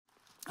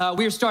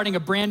We are starting a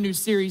brand new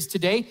series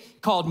today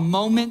called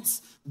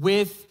Moments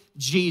with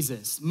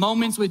Jesus.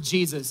 Moments with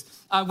Jesus.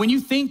 When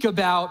you think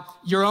about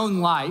your own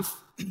life,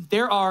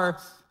 there are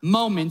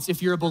moments,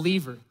 if you're a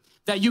believer,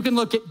 that you can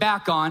look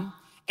back on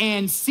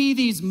and see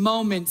these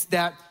moments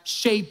that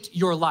shaped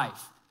your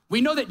life.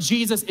 We know that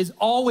Jesus is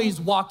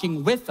always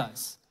walking with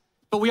us,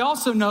 but we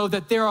also know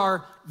that there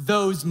are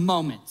those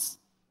moments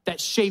that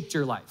shaped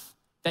your life,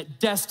 that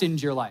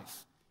destined your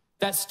life,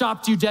 that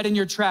stopped you dead in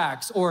your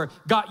tracks or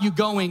got you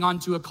going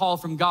onto a call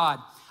from God.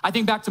 I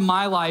think back to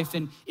my life,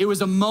 and it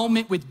was a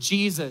moment with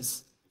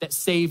Jesus that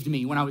saved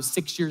me when I was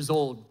 6 years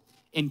old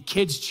in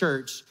kids'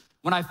 church,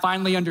 when I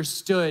finally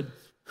understood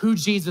who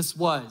Jesus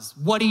was,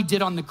 what he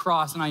did on the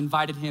cross, and I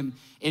invited him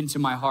into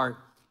my heart.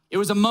 It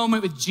was a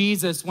moment with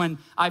Jesus when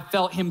I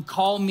felt him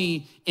call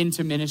me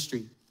into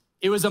ministry.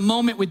 It was a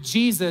moment with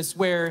Jesus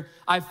where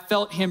I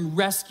felt him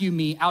rescue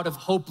me out of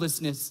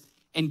hopelessness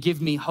and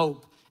give me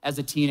hope as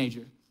a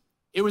teenager.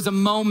 It was a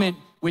moment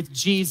with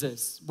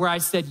Jesus where I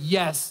said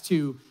yes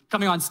to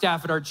coming on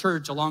staff at our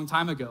church a long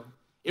time ago.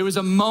 It was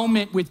a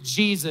moment with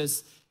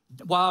Jesus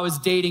while I was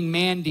dating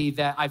Mandy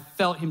that I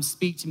felt him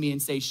speak to me and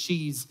say,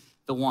 she's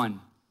the one.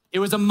 It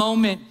was a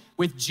moment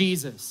with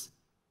Jesus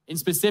in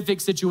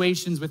specific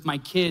situations with my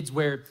kids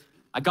where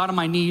I got on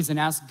my knees and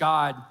asked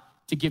God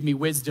to give me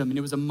wisdom. And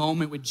it was a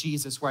moment with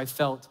Jesus where I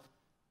felt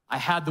I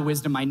had the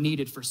wisdom I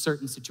needed for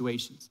certain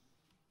situations.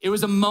 It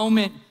was a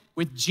moment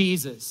with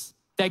Jesus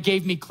that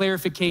gave me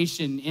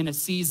clarification in a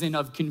season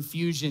of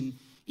confusion,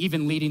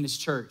 even leading this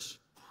church.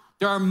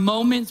 There are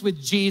moments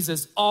with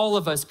Jesus, all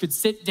of us could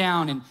sit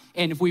down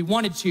and if we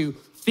wanted to,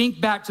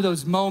 think back to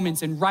those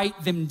moments and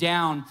write them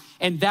down.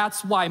 And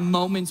that's why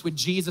moments with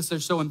Jesus are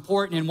so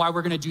important and why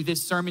we're gonna do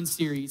this sermon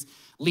series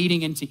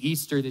leading into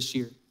Easter this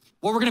year.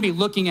 What we're gonna be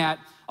looking at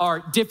are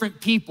different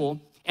people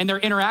and their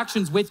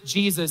interactions with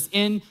Jesus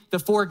in the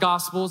four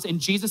Gospels and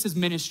Jesus's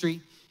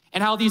ministry,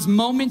 and how these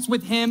moments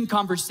with him,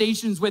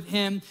 conversations with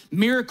him,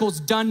 miracles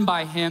done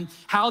by him,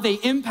 how they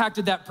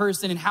impacted that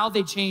person and how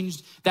they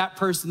changed that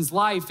person's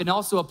life, and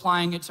also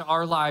applying it to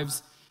our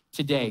lives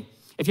today.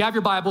 If you have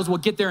your Bibles, we'll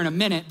get there in a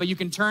minute, but you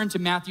can turn to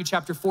Matthew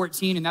chapter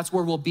 14, and that's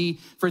where we'll be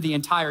for the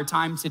entire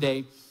time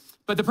today.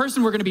 But the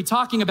person we're gonna be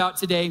talking about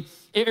today,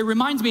 it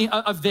reminds me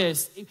of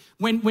this.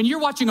 When you're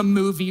watching a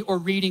movie or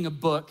reading a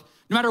book,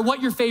 no matter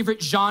what your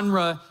favorite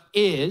genre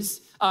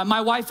is,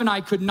 my wife and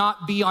I could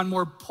not be on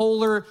more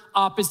polar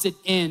opposite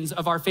ends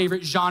of our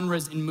favorite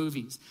genres in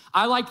movies.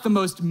 I like the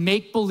most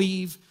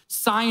make-believe,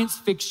 science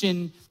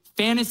fiction,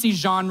 fantasy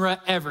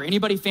genre ever.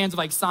 Anybody fans of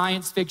like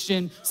science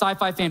fiction,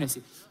 sci-fi,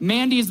 fantasy?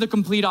 Mandy is the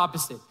complete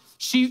opposite.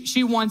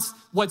 She wants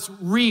what's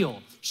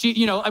real.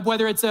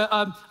 Whether it's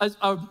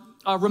a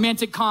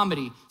romantic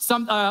comedy,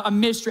 a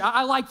mystery.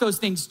 I like those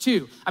things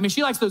too. I mean,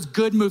 she likes those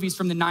good movies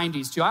from the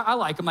 90s too. I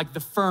like them, like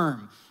The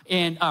Firm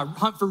and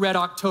Hunt for Red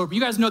October.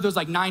 You guys know those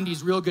like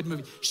 90s real good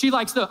movies. She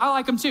likes those. I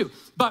like them too.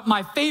 But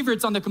my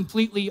favorite's on the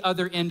completely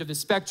other end of the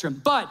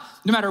spectrum. But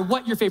no matter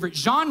what your favorite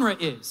genre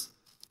is,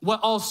 what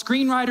all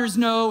screenwriters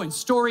know and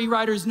story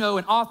writers know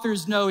and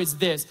authors know is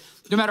this: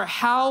 no matter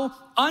how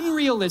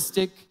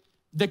unrealistic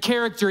the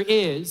character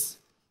is,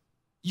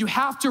 you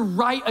have to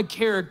write a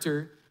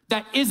character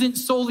that isn't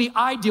solely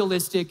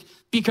idealistic,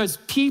 because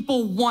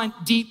people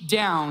want deep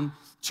down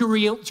to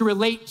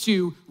relate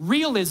to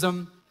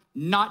realism,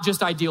 not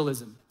just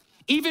idealism.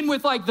 Even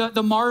with like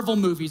the Marvel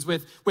movies,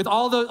 with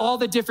all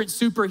the different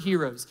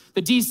superheroes,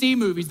 the DC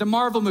movies, the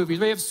Marvel movies,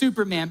 where you have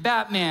Superman,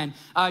 Batman,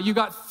 you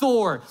got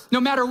Thor. No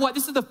matter what,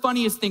 this is the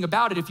funniest thing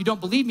about it. If you don't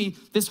believe me,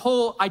 this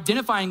whole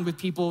identifying with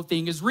people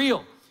thing is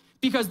real,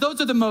 because those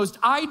are the most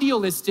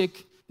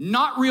idealistic,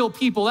 not real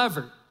people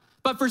ever.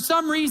 But for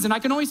some reason, I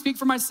can only speak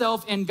for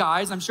myself and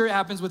guys, I'm sure it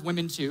happens with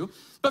women too,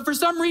 but for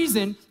some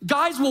reason,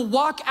 guys will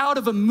walk out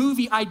of a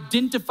movie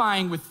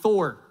identifying with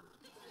Thor.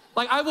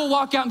 Like, I will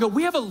walk out and go,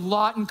 we have a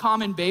lot in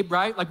common, babe,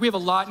 right? Like, we have a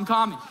lot in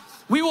common.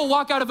 We will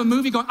walk out of a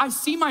movie going, I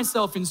see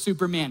myself in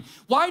Superman.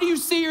 Why do you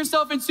see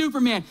yourself in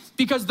Superman?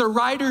 Because the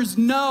writers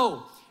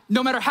know,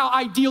 no matter how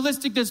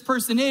idealistic this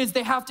person is,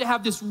 they have to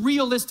have this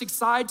realistic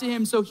side to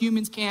him so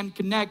humans can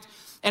connect.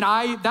 And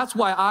that's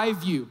why I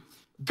view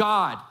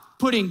God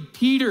putting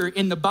Peter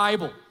in the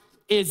Bible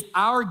is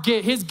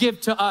his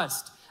gift to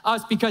us,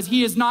 because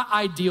he is not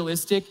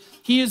idealistic.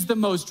 He is the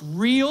most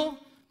real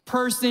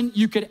person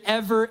you could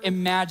ever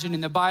imagine in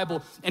the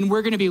Bible. And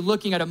we're gonna be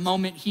looking at a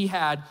moment he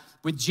had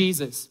with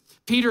Jesus.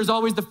 Peter is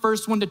always the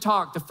first one to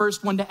talk, the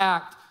first one to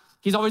act.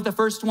 He's always the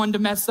first one to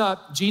mess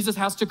up. Jesus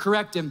has to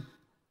correct him.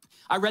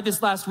 I read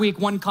this last week.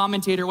 One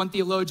commentator, one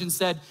theologian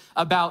said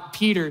about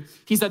Peter,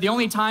 he said the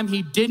only time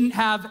he didn't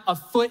have a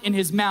foot in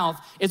his mouth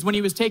is when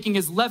he was taking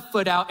his left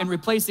foot out and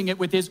replacing it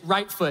with his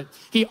right foot.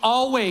 He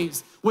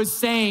always was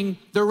saying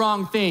the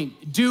wrong thing,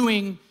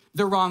 doing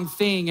the wrong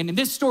thing. And in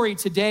this story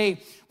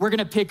today, we're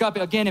gonna pick up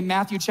again in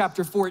Matthew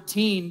chapter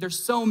 14. There's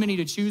so many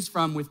to choose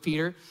from with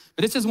Peter,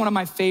 but this is one of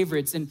my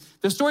favorites. And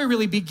the story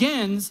really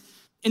begins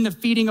in the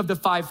feeding of the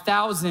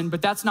 5,000,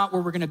 but that's not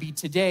where we're gonna be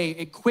today.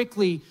 It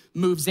quickly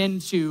moves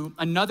into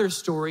another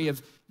story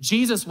of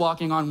Jesus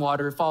walking on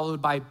water,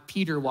 followed by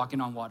Peter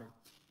walking on water.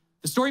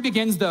 The story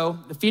begins though,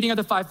 the feeding of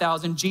the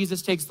 5,000,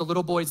 Jesus takes the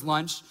little boy's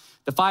lunch,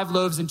 the 5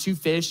 loaves and 2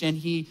 fish, and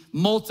he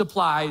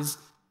multiplies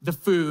the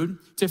food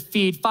to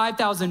feed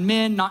 5,000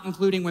 men, not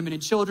including women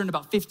and children,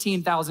 about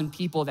 15,000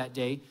 people that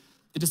day.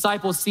 The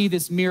disciples see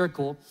this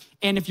miracle.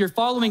 And if you're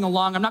following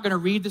along, I'm not gonna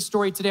read the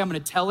story today, I'm gonna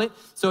tell it.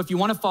 So if you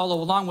wanna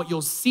follow along, what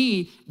you'll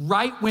see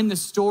right when the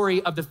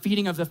story of the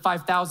feeding of the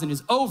 5,000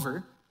 is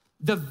over,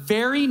 the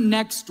very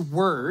next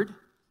word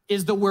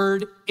is the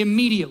word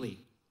immediately.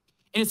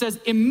 And it says,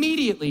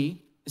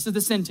 immediately, this is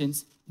the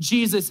sentence,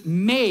 Jesus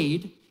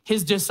made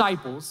his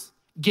disciples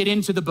get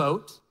into the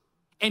boat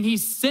and he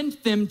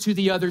sent them to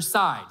the other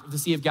side of the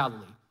Sea of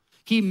Galilee.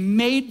 He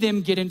made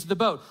them get into the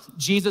boat.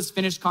 Jesus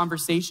finished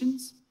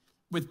conversations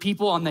with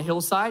people on the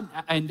hillside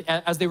and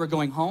as they were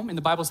going home. And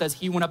the Bible says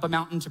he went up a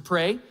mountain to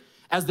pray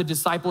as the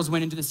disciples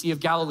went into the Sea of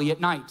Galilee at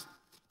night.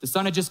 The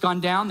sun had just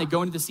gone down. They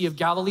go into the Sea of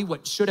Galilee.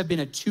 What should have been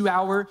a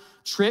 2-hour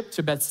trip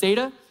to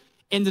Bethsaida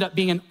ended up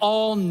being an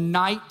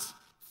all-night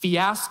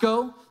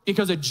fiasco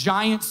because a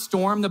giant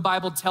storm, the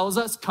Bible tells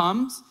us,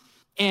 comes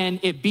and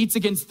it beats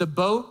against the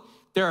boat.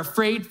 They're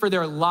afraid for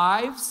their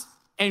lives.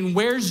 And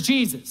where's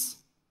Jesus?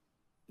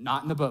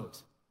 Not in the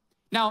boat.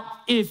 Now,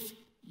 if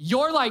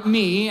you're like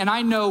me, and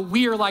I know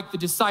we are like the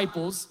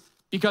disciples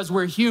because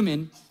we're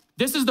human,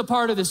 this is the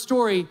part of the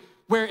story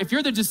where if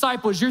you're the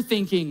disciples, you're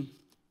thinking,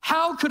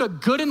 how could a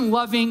good and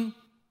loving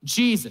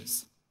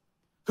Jesus,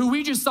 who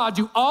we just saw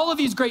do all of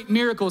these great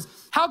miracles,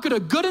 how could a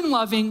good and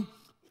loving,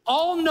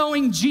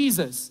 all-knowing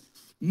Jesus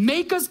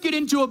make us get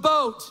into a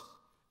boat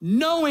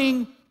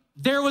knowing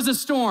there was a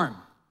storm?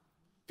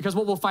 Because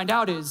what we'll find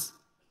out is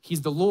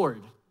he's the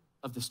Lord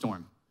of the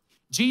storm.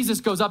 Jesus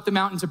goes up the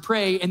mountain to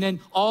pray, and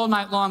then all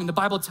night long, and the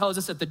Bible tells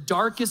us at the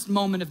darkest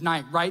moment of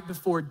night, right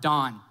before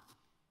dawn,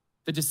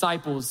 the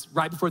disciples,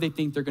 right before they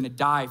think they're gonna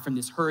die from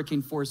this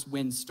hurricane-force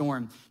wind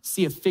storm,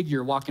 see a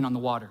figure walking on the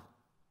water.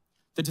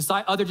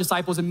 The other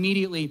disciples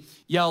immediately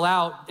yell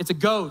out, it's a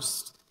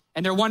ghost.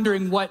 And they're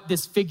wondering what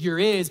this figure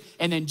is.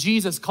 And then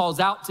Jesus calls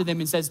out to them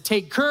and says,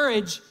 take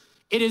courage,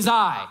 it is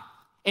I.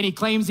 And he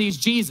claims he's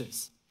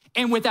Jesus.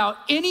 And without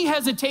any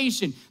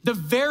hesitation, the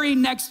very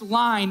next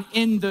line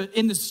in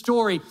the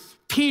story,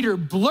 Peter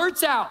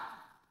blurts out,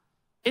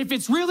 if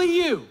it's really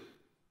you.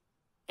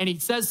 And he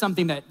says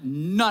something that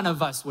none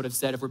of us would have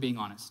said if we're being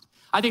honest.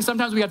 I think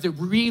sometimes we have to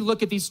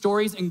re-look at these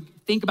stories and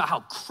think about how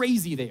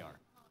crazy they are.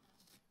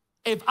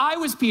 If I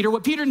was Peter,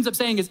 what Peter ends up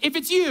saying is, if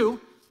it's you,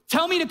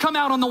 tell me to come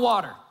out on the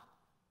water.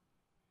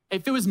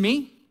 If it was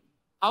me,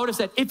 I would have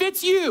said, if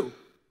it's you,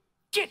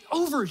 get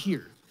over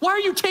here. Why are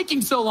you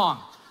taking so long?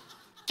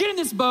 Get in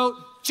this boat,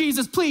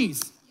 Jesus,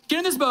 please. Get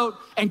in this boat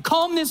and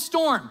calm this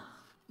storm.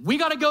 We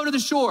gotta go to the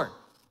shore.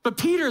 But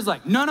Peter's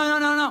like,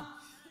 no.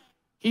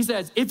 He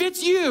says, if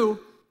it's you,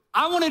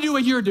 I wanna do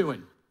what you're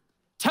doing.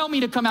 Tell me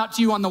to come out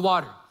to you on the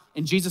water.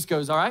 And Jesus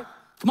goes, all right,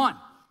 come on.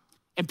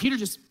 And Peter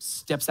just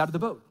steps out of the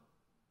boat.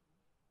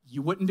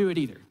 You wouldn't do it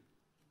either.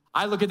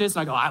 I look at this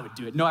and I go, I would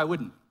do it. No, I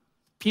wouldn't.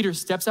 Peter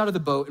steps out of the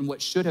boat and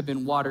what should have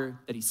been water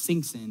that he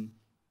sinks in,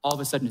 all of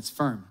a sudden it's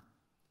firm.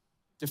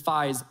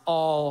 Defies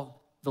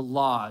all the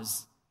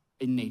laws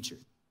in nature.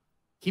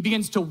 He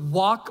begins to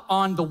walk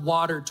on the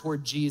water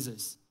toward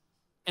Jesus.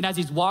 And as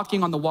he's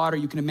walking on the water,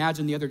 you can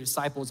imagine the other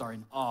disciples are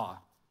in awe.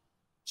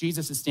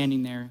 Jesus is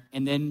standing there,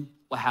 and then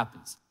what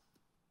happens?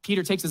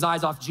 Peter takes his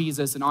eyes off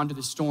Jesus and onto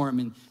the storm,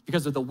 and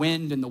because of the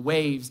wind and the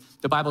waves,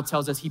 the Bible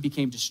tells us he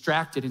became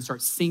distracted and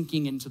starts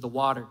sinking into the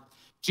water.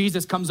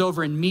 Jesus comes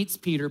over and meets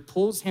Peter,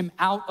 pulls him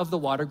out of the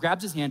water,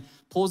 grabs his hand,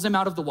 pulls him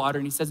out of the water,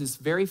 and he says this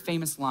very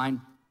famous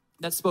line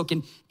that's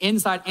spoken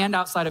inside and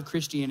outside of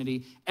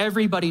Christianity.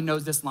 Everybody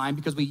knows this line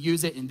because we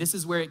use it, and this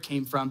is where it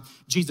came from.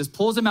 Jesus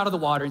pulls him out of the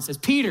water and says,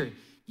 Peter,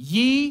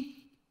 ye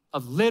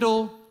of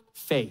little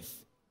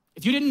faith.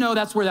 If you didn't know,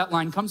 that's where that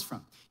line comes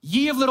from.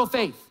 Ye of little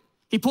faith.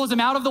 He pulls him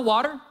out of the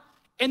water,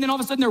 and then all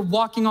of a sudden they're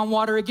walking on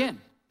water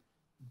again.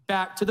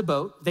 Back to the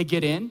boat, they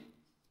get in,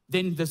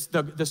 then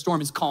the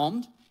storm is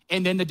calmed,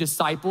 and then the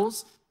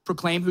disciples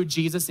proclaim who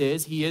Jesus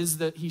is.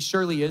 He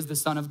surely is the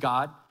Son of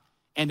God,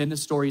 and then the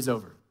story's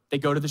over. They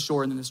go to the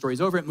shore, and then the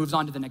story's over. It moves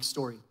on to the next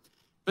story.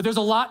 But there's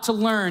a lot to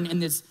learn in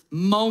this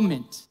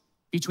moment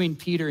between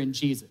Peter and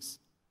Jesus.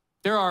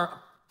 There are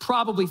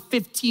probably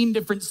 15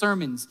 different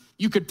sermons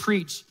you could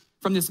preach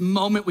from this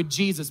moment with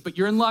Jesus, but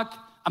you're in luck.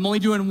 I'm only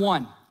doing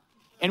one.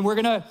 And we're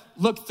gonna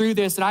look through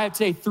this, and I have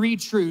today 3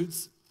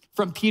 truths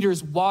from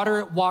Peter's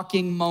water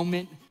walking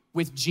moment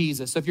with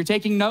Jesus. So if you're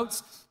taking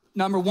notes,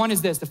 number 1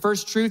 is this. The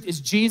first truth is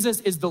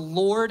Jesus is the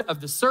Lord of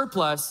the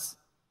surplus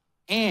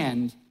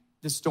and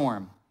the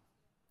storm.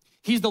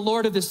 He's the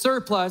Lord of the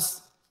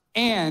surplus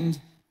and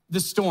the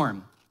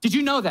storm. Did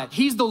you know that?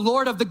 He's the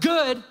Lord of the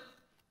good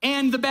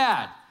and the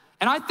bad.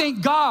 And I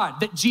thank God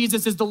that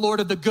Jesus is the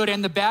Lord of the good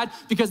and the bad,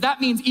 because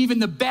that means even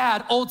the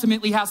bad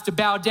ultimately has to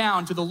bow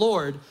down to the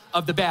Lord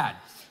of the bad.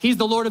 He's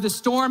the Lord of the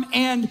storm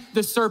and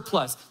the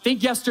surplus.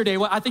 Think yesterday,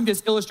 I think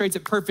this illustrates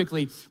it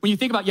perfectly. When you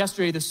think about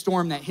yesterday, the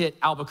storm that hit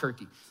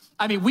Albuquerque.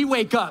 I mean, we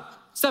wake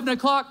up, 7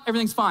 o'clock,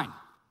 everything's fine.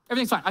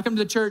 Everything's fine. I come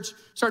to the church,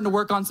 starting to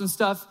work on some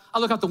stuff. I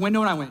look out the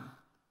window and I went,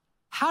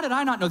 how did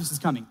I not know this is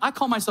coming? I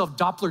call myself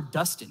Doppler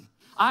Dustin.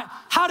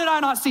 How did I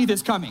not see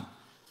this coming?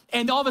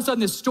 And all of a sudden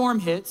this storm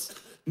hits.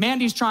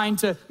 Mandy's trying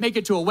to make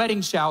it to a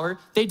wedding shower.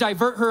 They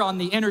divert her on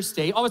the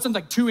interstate. All of a sudden,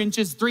 like 2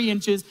 inches, 3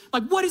 inches.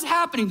 Like, what is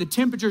happening? The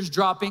temperature's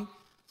dropping.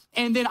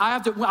 And then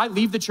I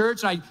leave the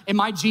church in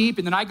my Jeep,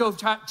 and then I go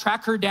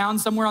track her down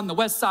somewhere on the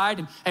west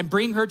side and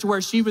bring her to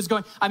where she was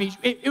going. I mean,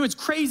 it was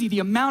crazy. The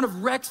amount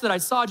of wrecks that I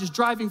saw just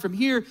driving from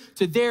here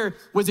to there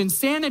was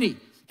insanity.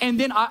 And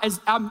then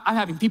I'm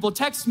having people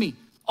text me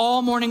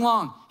all morning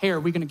long. Hey, are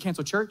we gonna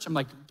cancel church? I'm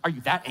like, are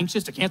you that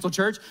anxious to cancel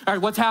church? All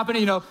right, what's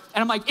happening? And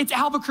I'm like, it's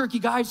Albuquerque,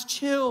 guys,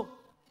 chill.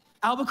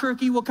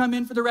 Albuquerque will come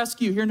in for the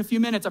rescue here in a few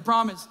minutes, I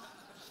promise.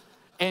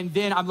 And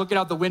then I'm looking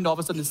out the window, all of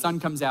a sudden the sun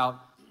comes out.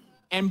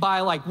 And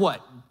by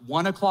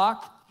 1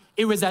 o'clock,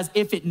 it was as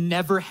if it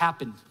never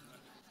happened.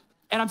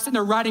 And I'm sitting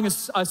there writing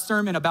a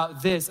sermon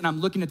about this, and I'm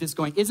looking at this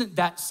going, isn't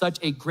that such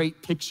a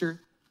great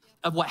picture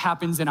of what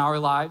happens in our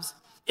lives?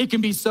 It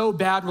can be so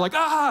bad. We're like,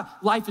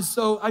 life is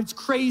it's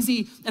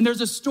crazy. And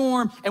there's a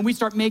storm, and we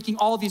start making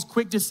all these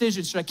quick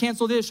decisions. Should I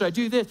cancel this? Should I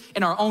do this?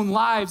 In our own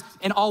lives.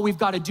 And all we've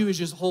got to do is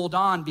just hold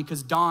on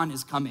because dawn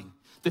is coming.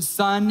 The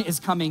sun is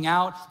coming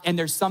out, and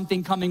there's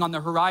something coming on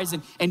the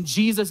horizon. And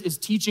Jesus is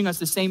teaching us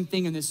the same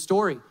thing in this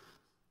story.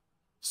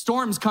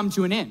 Storms come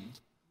to an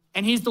end,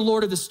 and he's the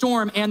Lord of the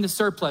storm and the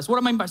surplus. What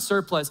do I mean by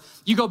surplus?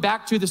 You go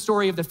back to the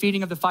story of the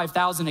feeding of the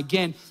 5,000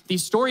 again.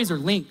 These stories are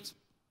linked.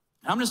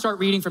 I'm gonna start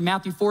reading from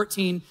Matthew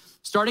 14,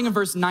 starting in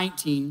verse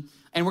 19,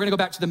 and we're gonna go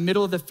back to the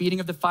middle of the feeding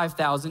of the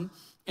 5,000,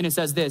 and it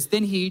says this,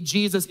 then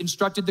Jesus,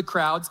 instructed the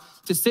crowds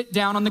to sit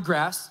down on the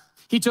grass.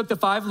 He took the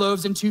 5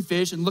 loaves and 2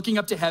 fish, and looking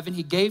up to heaven,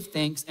 he gave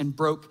thanks and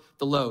broke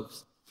the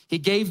loaves. He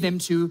gave them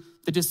to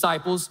the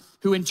disciples,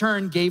 who in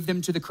turn gave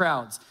them to the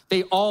crowds.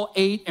 They all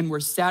ate and were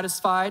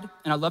satisfied,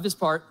 and I love this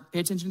part, pay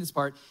attention to this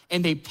part,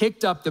 and they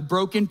picked up the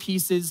broken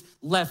pieces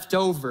left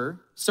over,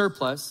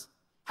 surplus.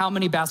 How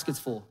many baskets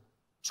full?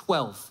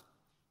 12.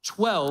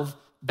 12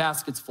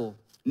 baskets full.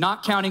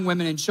 Not counting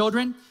women and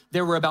children,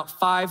 there were about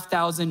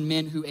 5,000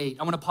 men who ate.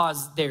 I wanna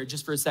pause there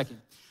just for a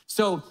second.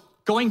 So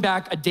going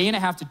back a day and a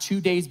half to 2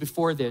 days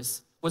before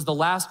this was the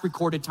last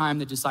recorded time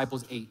the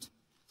disciples ate.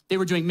 They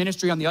were doing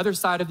ministry on the other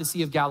side of the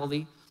Sea of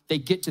Galilee. They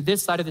get to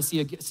this side of the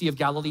Sea of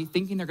Galilee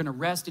thinking they're gonna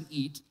rest and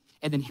eat,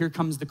 and then here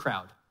comes the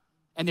crowd.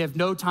 And they have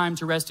no time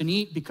to rest and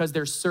eat because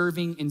they're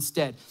serving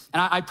instead.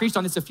 And I preached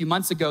on this a few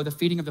months ago, the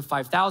feeding of the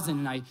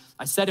 5,000, and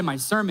I said in my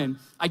sermon,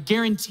 I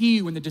guarantee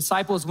you when the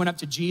disciples went up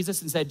to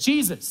Jesus and said,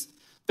 Jesus,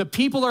 the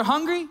people are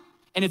hungry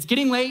and it's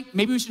getting late,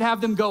 maybe we should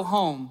have them go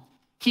home.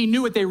 He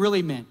knew what they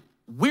really meant.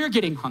 We're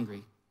getting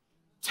hungry.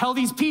 Tell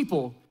these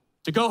people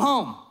to go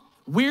home.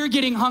 We're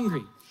getting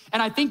hungry.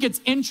 And I think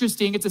it's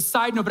interesting, it's a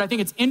side note, but I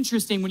think it's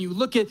interesting when you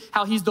look at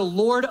how he's the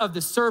Lord of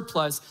the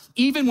surplus,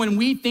 even when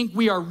we think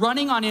we are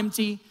running on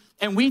empty,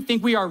 and we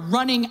think we are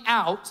running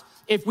out,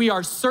 if we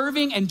are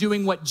serving and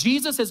doing what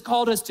Jesus has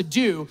called us to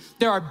do,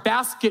 there are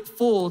basket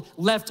full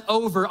left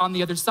over on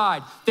the other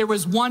side. There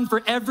was one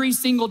for every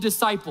single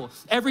disciple.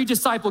 Every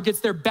disciple gets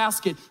their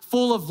basket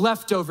full of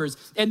leftovers,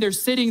 and they're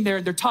sitting there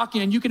and they're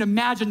talking, and you can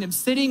imagine them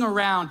sitting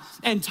around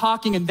and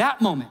talking in that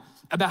moment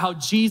about how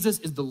Jesus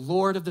is the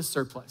Lord of the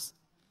surplus.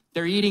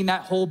 They're eating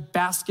that whole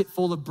basket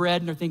full of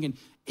bread, and they're thinking,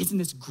 isn't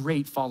this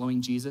great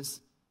following Jesus?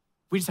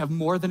 We just have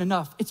more than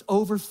enough. It's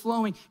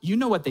overflowing. You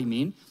know what they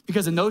mean,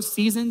 because in those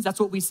seasons, that's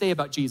what we say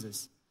about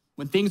Jesus.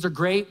 When things are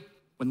great,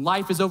 when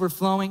life is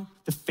overflowing,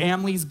 the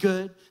family's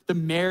good, the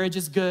marriage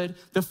is good,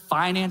 the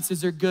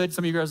finances are good.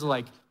 Some of you guys are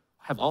like,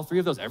 have all 3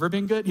 of those ever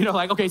been good?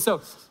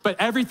 But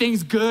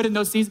everything's good in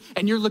those seasons,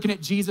 and you're looking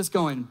at Jesus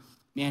going,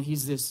 man,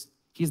 he's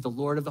the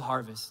Lord of the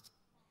harvest.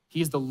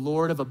 He is the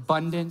Lord of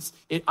abundance.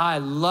 I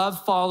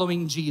love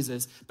following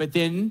Jesus, but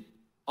then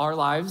our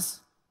lives,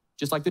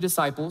 just like the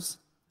disciples,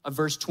 of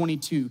verse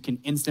 22 can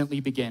instantly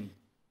begin.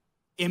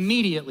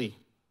 Immediately.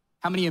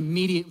 How many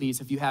immediatelys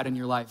have you had in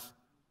your life?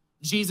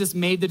 Jesus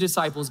made the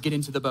disciples get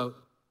into the boat.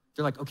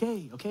 They're like,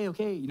 okay. Making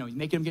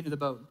them get into the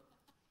boat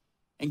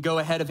and go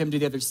ahead of him to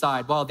the other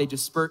side while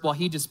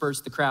he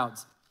dispersed the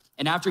crowds.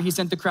 And after he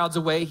sent the crowds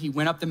away, he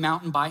went up the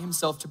mountain by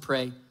himself to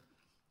pray.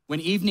 When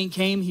evening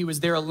came, he was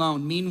there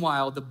alone.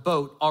 Meanwhile, the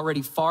boat,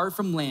 already far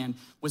from land,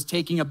 was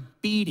taking a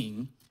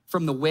beating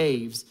from the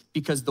waves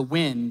because the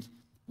wind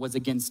was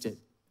against it.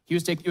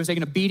 It was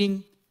taking a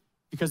beating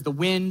because the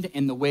wind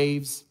and the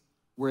waves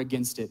were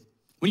against it.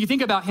 When you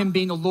think about him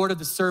being the Lord of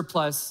the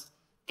surplus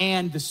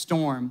and the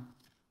storm,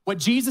 what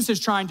Jesus is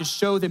trying to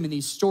show them in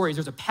these stories,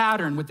 there's a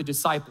pattern with the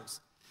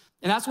disciples.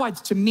 And that's why,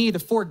 to me, the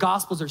 4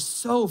 Gospels are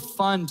so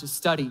fun to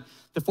study.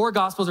 The 4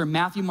 Gospels are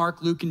Matthew,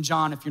 Mark, Luke, and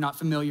John, if you're not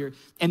familiar,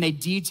 and they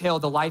detail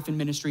the life and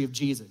ministry of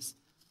Jesus.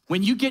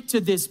 When you get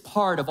to this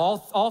part of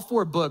all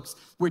 4 books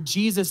where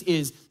Jesus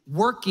is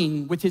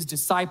working with his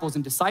disciples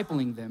and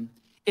discipling them,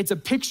 it's a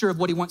picture of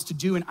what he wants to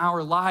do in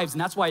our lives,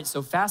 and that's why it's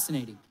so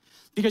fascinating.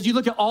 Because you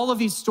look at all of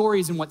these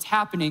stories and what's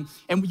happening,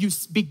 and you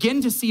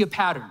begin to see a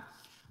pattern.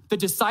 The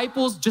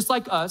disciples, just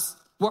like us,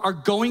 are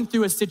going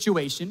through a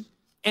situation,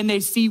 and they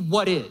see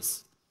what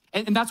is.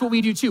 And that's what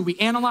we do too. We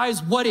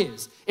analyze what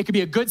is. It could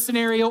be a good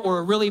scenario or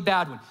a really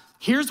bad one.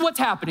 Here's what's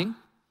happening.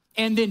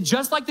 And then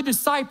just like the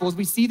disciples,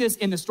 we see this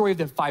in the story of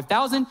the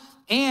 5,000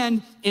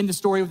 and in the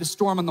story of the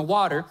storm on the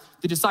water.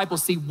 The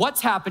disciples see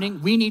what's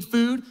happening. We need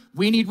food.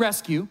 We need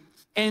rescue.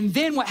 And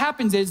then what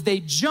happens is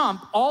they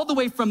jump all the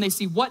way from they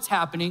see what's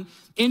happening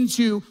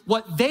into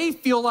what they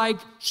feel like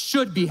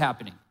should be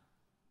happening,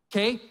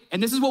 okay?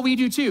 And this is what we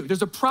do too.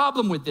 There's a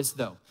problem with this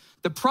though.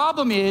 The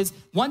problem is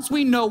once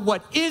we know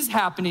what is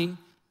happening,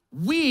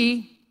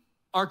 we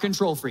are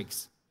control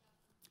freaks.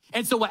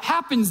 And so what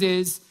happens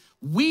is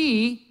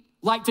we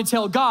like to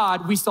tell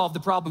God we solved the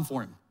problem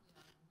for him.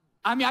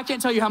 I mean, I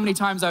can't tell you how many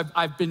times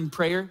I've been in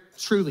prayer,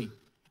 truly,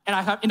 and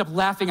I end up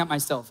laughing at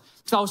myself.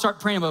 So I'll start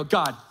praying about,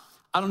 God,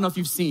 I don't know if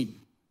you've seen,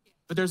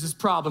 but there's this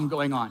problem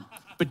going on.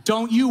 But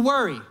don't you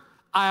worry,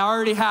 I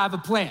already have a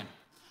plan.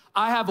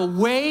 I have a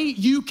way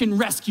you can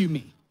rescue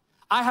me.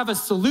 I have a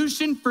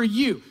solution for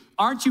you.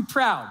 Aren't you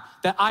proud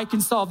that I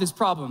can solve this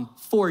problem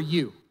for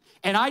you?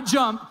 And I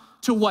jump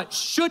to what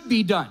should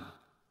be done.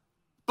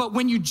 But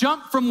when you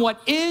jump from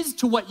what is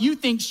to what you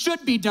think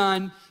should be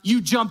done,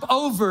 you jump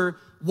over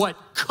what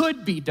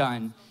could be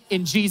done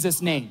in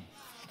Jesus' name.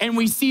 And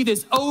we see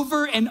this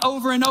over and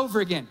over and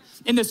over again.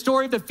 In the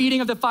story of the feeding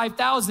of the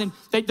 5,000,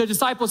 the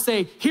disciples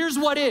say, here's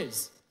what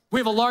is. We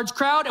have a large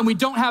crowd and we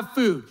don't have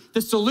food.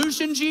 The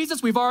solution,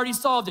 Jesus, we've already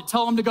solved it.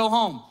 Tell them to go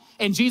home.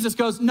 And Jesus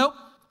goes, nope,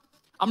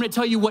 I'm gonna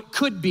tell you what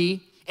could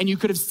be, and you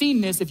could have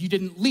seen this if you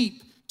didn't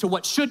leap to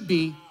what should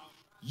be.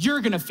 You're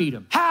gonna feed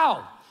them.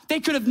 How? They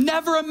could have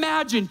never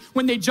imagined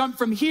when they jumped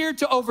from here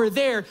to over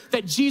there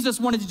that Jesus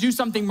wanted to do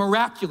something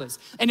miraculous.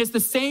 And it's the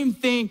same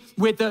thing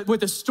with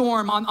the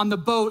storm on the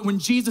boat when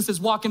Jesus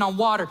is walking on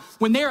water.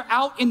 When they're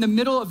out in the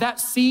middle of that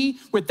sea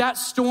with that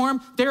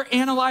storm, they're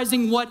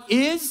analyzing what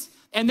is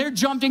and they're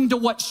jumping to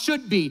what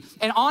should be.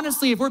 And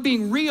honestly, if we're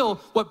being real,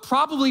 what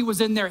probably was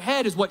in their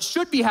head is what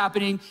should be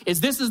happening is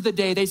this is the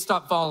day they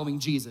stop following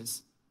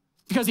Jesus.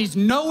 Because he's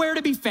nowhere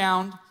to be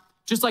found,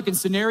 just like in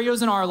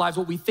scenarios in our lives,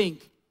 what we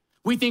think.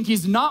 We think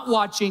he's not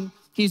watching,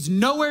 he's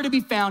nowhere to be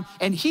found,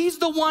 and he's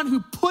the one who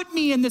put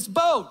me in this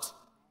boat.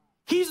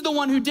 He's the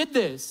one who did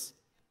this.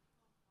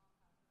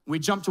 We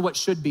jump to what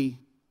should be,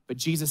 but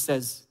Jesus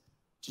says,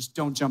 just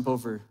don't jump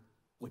over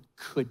what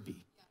could be.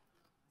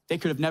 They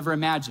could have never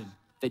imagined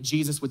that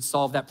Jesus would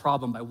solve that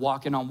problem by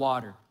walking on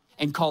water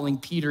and calling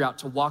Peter out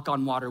to walk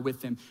on water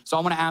with him. So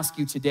I wanna ask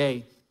you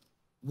today,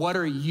 what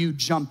are you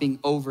jumping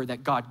over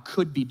that God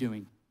could be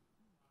doing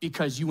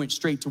because you went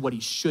straight to what he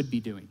should be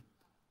doing?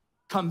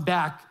 Come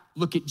back,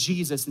 look at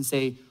Jesus and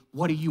say,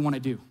 what do you wanna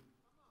do?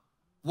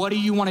 What do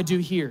you wanna do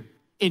here?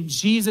 In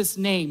Jesus'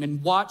 name,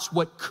 and watch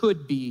what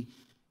could be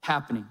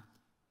happening.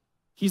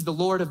 He's the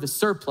Lord of the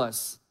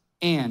surplus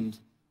and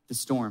the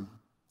storm.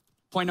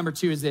 Point number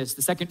 2 is this,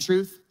 the second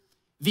truth,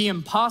 the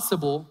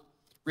impossible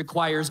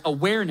requires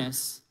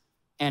awareness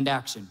and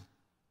action.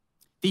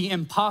 The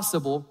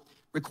impossible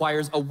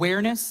requires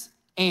awareness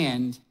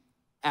and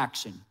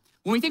action.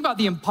 When we think about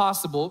the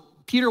impossible,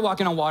 Peter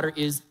walking on water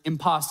is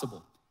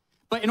impossible.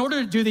 But in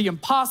order to do the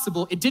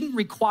impossible, it didn't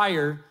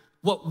require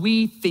what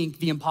we think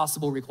the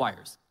impossible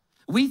requires.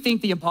 We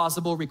think the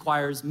impossible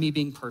requires me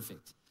being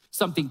perfect,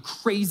 something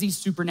crazy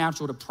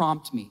supernatural to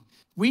prompt me.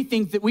 We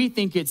think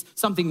it's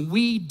something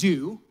we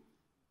do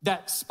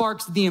that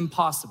sparks the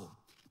impossible.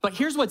 But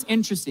here's what's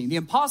interesting. The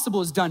impossible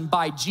is done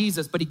by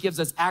Jesus, but he gives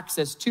us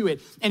access to it.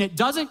 And it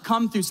doesn't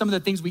come through some of the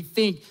things we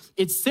think.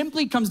 It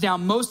simply comes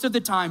down most of the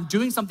time,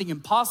 doing something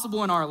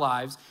impossible in our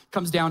lives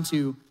comes down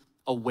to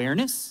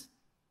awareness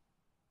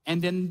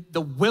and then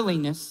the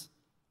willingness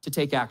to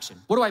take action.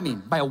 What do I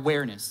mean by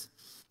awareness?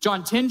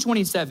 John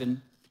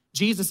 10:27,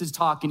 Jesus is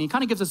talking. He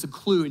kind of gives us a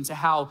clue into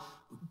how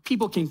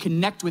people can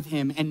connect with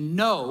him and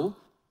know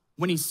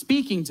when he's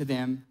speaking to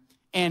them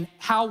and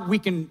how we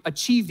can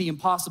achieve the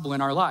impossible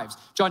in our lives.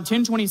 John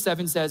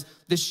 10:27 says,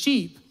 the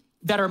sheep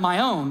that are my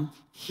own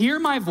hear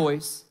my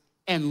voice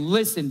and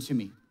listen to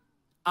me.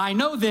 I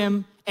know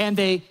them and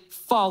they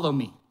follow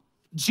me.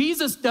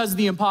 Jesus does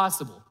the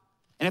impossible.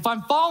 And if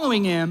I'm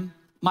following him,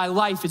 my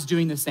life is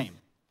doing the same.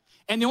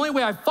 And the only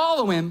way I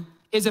follow him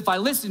is if I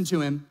listen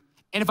to him.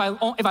 And if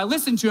I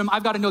listen to him,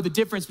 I've got to know the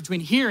difference between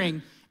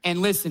hearing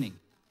and listening.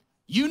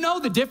 You know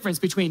the difference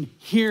between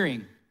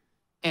hearing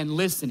and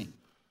listening.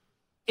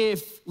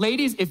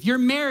 Ladies, if you're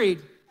married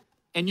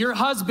and your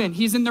husband,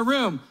 he's in the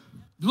room,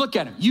 look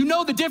at him. You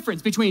know the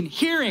difference between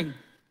hearing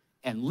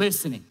and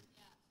listening.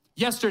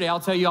 Yesterday, I'll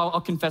tell you, I'll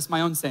confess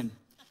my own sin.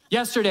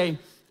 Yesterday,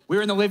 we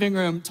were in the living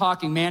room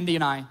talking, Mandy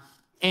and I,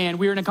 and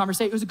we were in a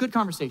conversation. It was a good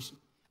conversation.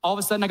 All of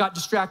a sudden, I got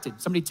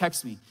distracted. Somebody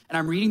texted me, and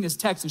I'm reading this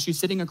text, and she's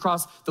sitting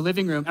across the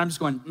living room, and I'm just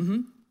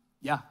going,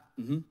 yeah,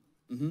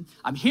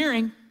 I'm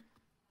hearing,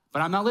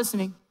 but I'm not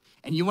listening.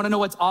 And you wanna know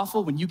what's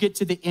awful? When you get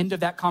to the end of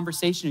that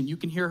conversation and you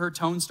can hear her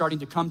tone starting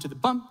to come to the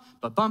bump,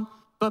 ba-bum,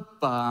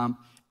 ba-bum,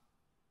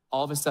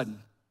 all of a sudden,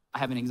 I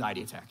have an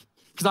anxiety attack.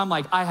 Because I'm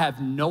like, I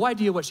have no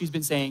idea what she's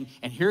been saying,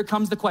 and here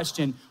comes the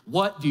question,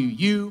 what do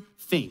you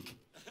think?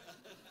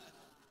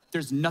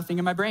 There's nothing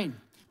in my brain.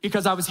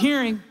 Because I was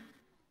hearing,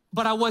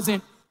 but I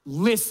wasn't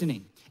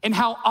listening. And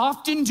how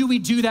often do we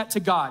do that to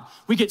God?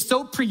 We get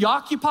so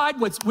preoccupied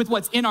with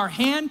what's in our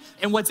hand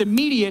and what's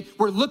immediate.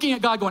 We're looking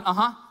at God going,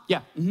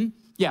 yeah,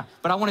 yeah,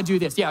 but I want to do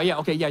this. Yeah,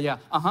 okay, yeah,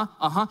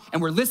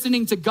 And we're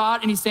listening to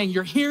God, and he's saying,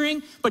 you're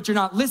hearing, but you're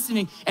not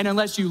listening. And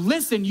unless you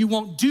listen, you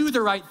won't do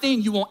the right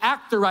thing. You won't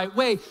act the right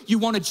way. You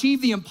won't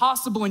achieve the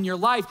impossible in your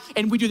life.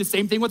 And we do the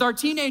same thing with our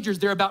teenagers.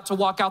 They're about to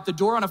walk out the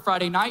door on a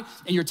Friday night,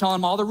 and you're telling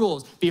them all the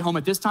rules. Be home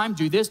at this time,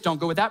 do this, don't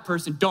go with that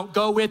person. Don't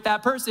go with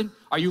that person.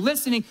 Are you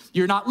listening?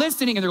 You're not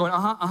listening. And they're going,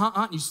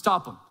 and you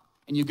stop them.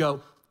 And you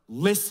go,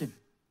 listen,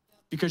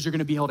 because you're going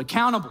to be held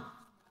accountable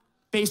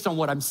based on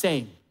what I'm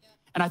saying.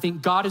 And I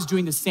think God is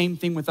doing the same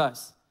thing with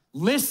us.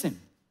 Listen,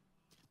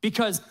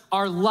 because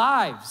our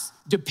lives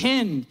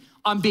depend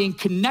on being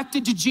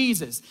connected to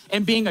Jesus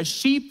and being a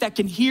sheep that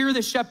can hear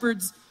the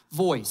shepherd's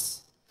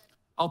voice.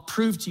 I'll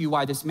prove to you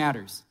why this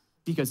matters.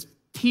 Because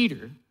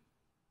Peter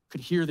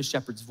could hear the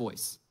shepherd's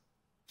voice.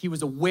 He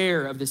was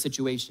aware of the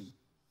situation.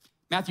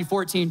 Matthew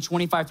 14,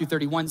 25 through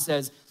 31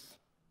 says,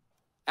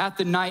 as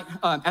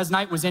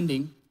night was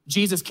ending,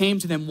 Jesus came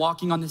to them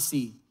walking on the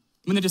sea.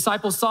 When the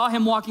disciples saw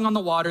him walking on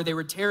the water, they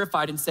were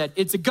terrified and said,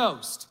 it's a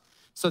ghost.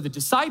 So the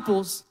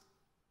disciples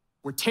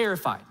were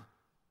terrified,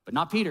 but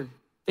not Peter.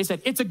 They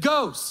said, it's a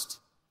ghost.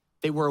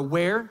 They were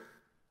aware,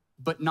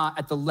 but not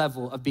at the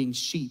level of being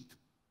sheep,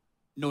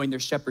 knowing their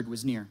shepherd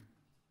was near.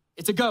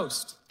 It's a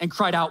ghost, and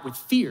cried out with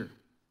fear.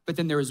 But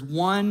then there was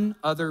one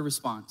other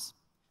response.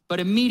 But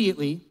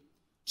immediately,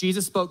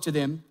 Jesus spoke to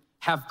them,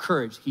 have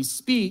courage. He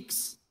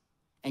speaks,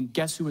 and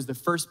guess who was the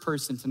first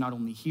person to not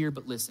only hear,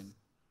 but listen?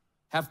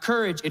 Have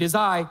courage, it is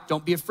I,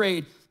 don't be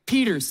afraid.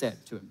 Peter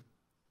said to him,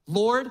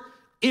 Lord,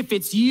 if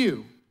it's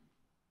you,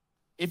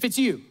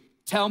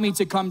 tell me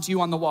to come to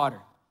you on the water.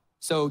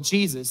 So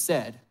Jesus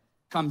said,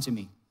 come to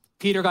me.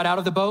 Peter got out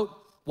of the boat,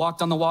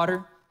 walked on the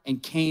water,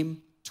 and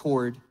came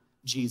toward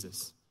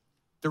Jesus.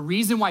 The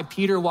reason why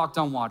Peter walked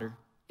on water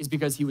is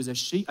because he was a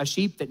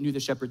sheep that knew the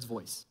shepherd's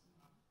voice.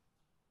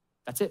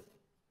 That's it.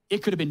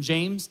 It could have been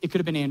James, it could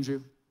have been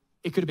Andrew,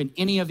 it could have been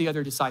any of the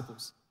other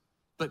disciples.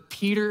 But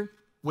Peter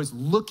was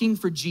looking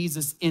for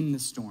Jesus in the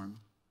storm,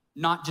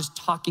 not just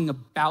talking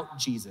about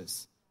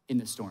Jesus in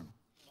the storm.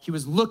 He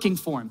was looking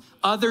for him.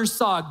 Others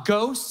saw a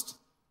ghost.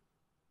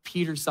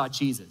 Peter saw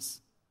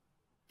Jesus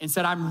and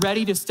said, I'm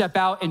ready to step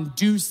out and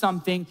do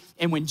something.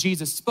 And when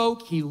Jesus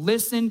spoke, he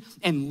listened,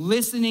 and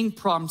listening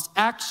prompts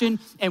action.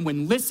 And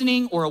when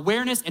listening or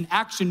awareness and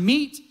action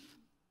meet,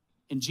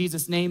 in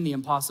Jesus' name, the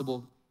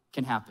impossible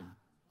can happen.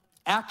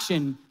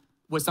 Action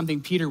was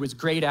something Peter was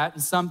great at,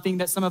 and something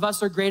that some of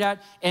us are great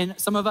at, and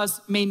some of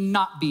us may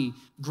not be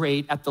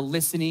great at the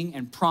listening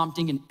and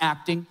prompting and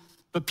acting,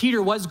 but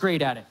Peter was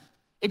great at it.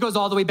 It goes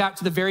all the way back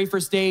to the very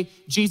first day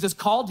Jesus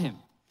called him.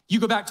 You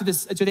go back to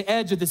the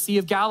edge of the Sea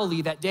of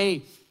Galilee that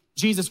day.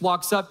 Jesus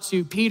walks up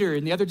to Peter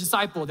and the other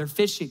disciple, they're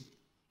fishing,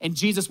 and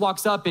Jesus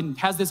walks up and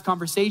has this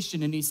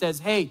conversation, and he says,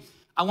 hey,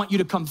 I want you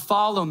to come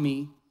follow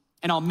me,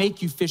 and I'll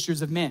make you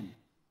fishers of men.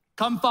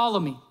 Come follow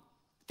me.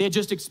 They had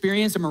just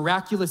experienced a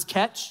miraculous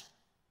catch.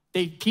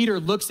 Peter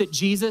looks at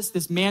Jesus,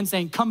 this man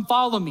saying, come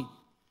follow me.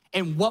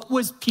 And what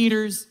was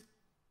Peter's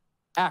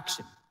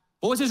action?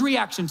 What was his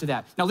reaction to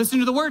that? Now listen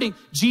to the wording.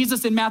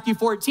 Jesus in Matthew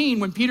 14,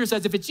 when Peter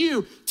says, if it's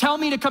you, tell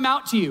me to come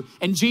out to you.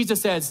 And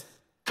Jesus says,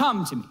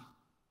 come to me.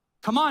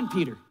 Come on,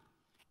 Peter.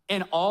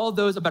 And all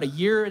those, about a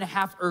year and a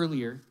half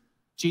earlier,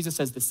 Jesus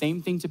says the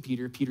same thing to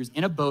Peter. Peter's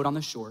in a boat on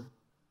the shore.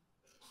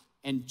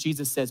 And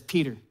Jesus says,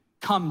 Peter,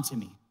 come to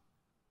me.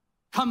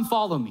 Come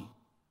follow me.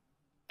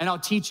 And I'll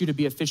teach you to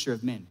be a fisher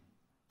of men.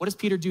 What does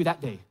Peter do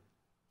that day?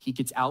 He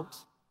gets out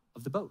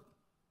of the boat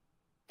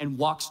and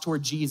walks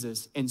toward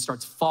Jesus and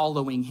starts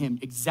following him.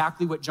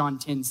 Exactly what John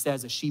 10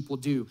 says a sheep will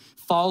do.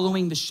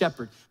 Following the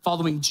shepherd,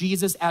 following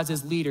Jesus as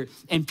his leader.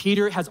 And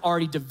Peter has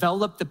already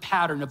developed the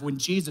pattern of when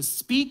Jesus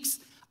speaks,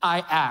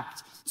 I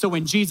act. So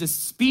when Jesus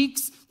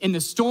speaks in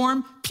the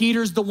storm,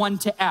 Peter's the one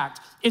to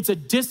act. It's a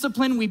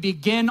discipline we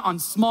begin on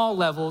small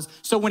levels.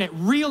 So when it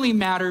really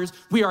matters,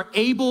 we are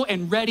able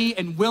and ready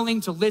and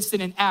willing to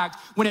listen and act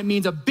when it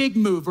means a big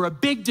move or a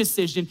big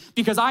decision,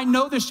 because I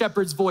know the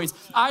shepherd's voice.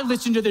 I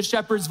listened to the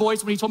shepherd's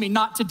voice when he told me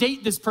not to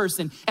date this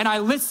person, and I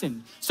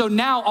listened. So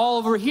now all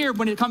over here,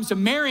 when it comes to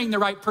marrying the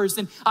right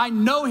person, I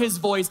know his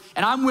voice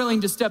and I'm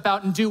willing to step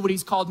out and do what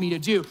he's called me to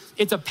do.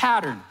 It's a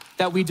pattern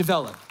that we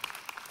develop.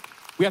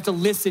 We have to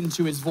listen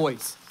to his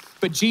voice.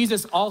 But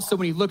Jesus also,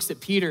 when he looks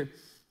at Peter,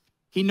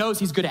 he knows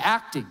he's good at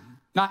acting,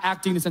 not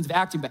acting in the sense of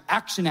acting, but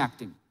action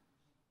acting.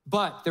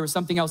 But there was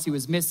something else he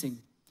was missing.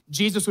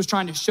 Jesus was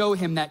trying to show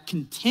him that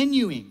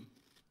continuing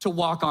to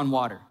walk on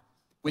water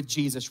with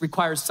Jesus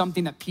requires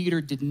something that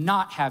Peter did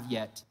not have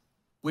yet,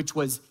 which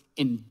was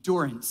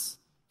endurance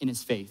in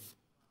his faith.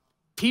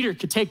 Peter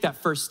could take that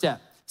first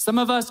step. Some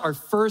of us are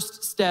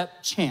first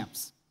step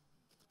champs.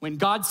 When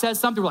God says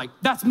something, we're like,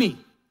 that's me.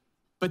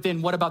 But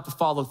then what about the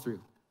follow through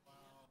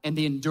and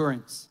the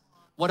endurance?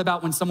 What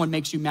about when someone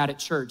makes you mad at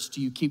church? Do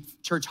you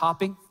keep church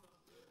hopping?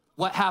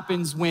 What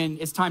happens when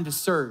it's time to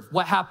serve?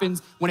 What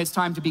happens when it's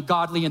time to be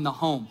godly in the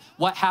home?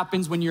 What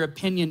happens when your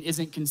opinion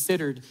isn't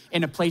considered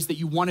in a place that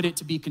you wanted it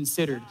to be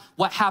considered?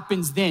 What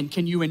happens then?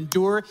 Can you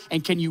endure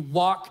and can you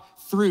walk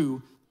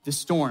through the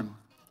storm?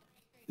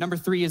 Number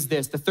 3 is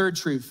this, the third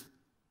truth.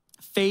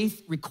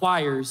 Faith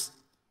requires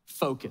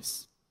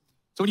focus.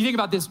 So when you think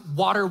about this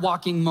water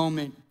walking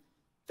moment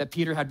that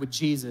Peter had with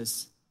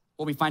Jesus,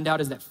 what we find out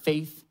is that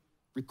faith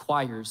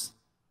requires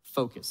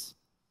focus.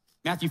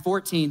 Matthew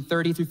 14,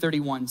 30 through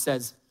 31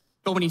 says,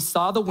 but when he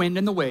saw the wind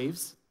and the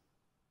waves,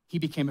 he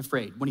became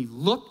afraid. When he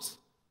looked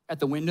at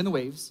the wind and the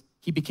waves,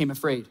 he became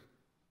afraid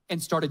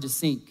and started to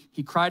sink.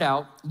 He cried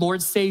out,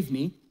 Lord, save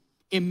me.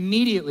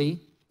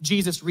 Immediately,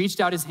 Jesus reached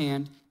out his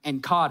hand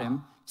and caught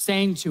him,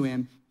 saying to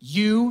him,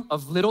 you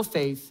of little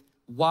faith,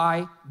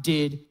 why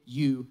did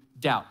you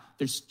doubt?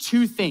 There's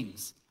 2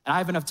 things, and I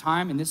have enough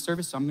time in this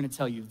service, so I'm gonna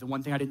tell you the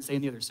one thing I didn't say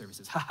in the other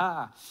services.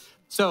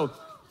 So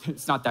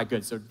it's not that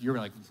good, so you're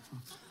like,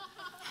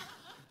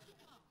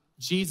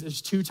 Jesus,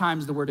 2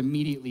 times the word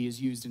immediately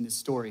is used in this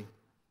story.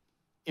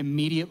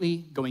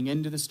 Immediately going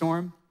into the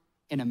storm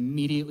and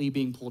immediately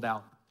being pulled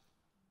out.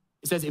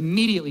 It says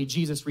immediately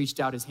Jesus reached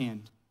out his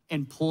hand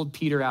and pulled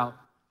Peter out.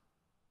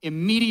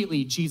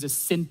 Immediately Jesus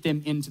sent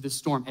them into the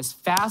storm. As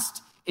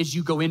fast as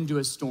you go into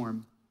a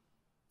storm,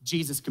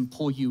 Jesus can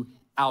pull you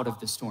out of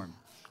the storm.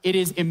 It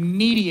is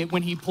immediate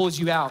when he pulls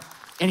you out,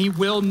 and he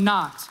will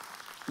not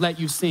let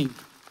you sink.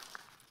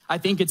 I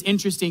think it's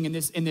interesting in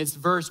this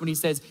verse when he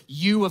says,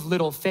 you of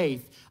little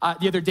faith.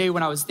 The other day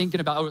when I was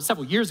thinking about,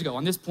 several years ago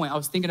on this point, I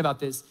was thinking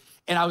about this,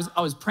 and I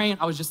was praying.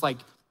 I was just like,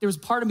 there was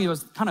part of me that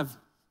was kind of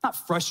not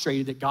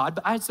frustrated at God,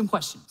 but I had some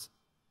questions.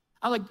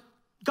 I was like,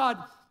 God,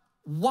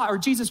 why, or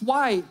Jesus,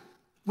 why,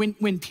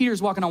 when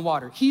Peter's walking on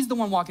water, he's the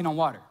one walking on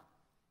water.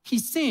 He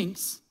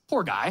sinks,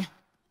 poor guy.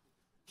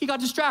 He got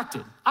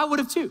distracted. I would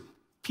have too.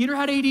 Peter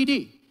had ADD.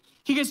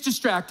 He gets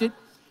distracted.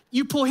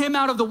 You pull him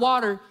out of the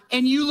water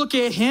and you look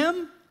at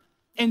him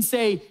and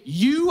say,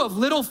 you of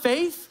little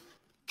faith?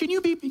 Can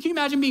you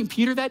imagine being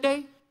Peter that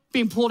day,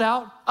 being pulled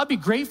out? I'd be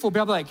grateful,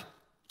 but I'd be like,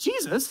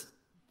 Jesus,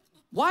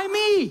 why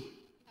me?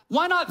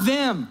 Why not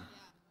them?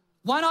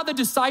 Why not the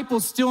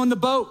disciples still in the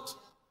boat?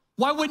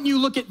 Why wouldn't you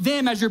look at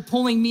them as you're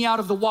pulling me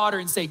out of the water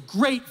and say,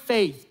 great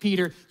faith,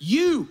 Peter,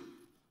 you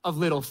of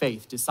little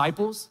faith,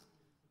 disciples?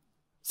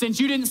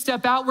 Since you didn't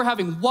step out, we're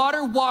having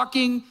water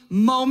walking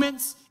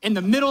moments in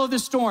the middle of the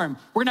storm.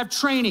 We're gonna have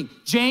training.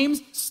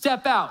 James,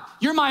 step out.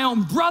 You're my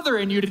own brother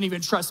and you didn't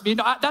even trust me.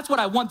 That's what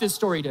I want this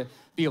story to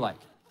be like.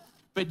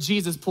 But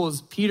Jesus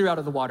pulls Peter out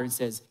of the water and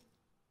says,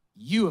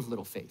 you of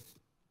little faith.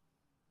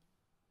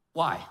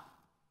 Why?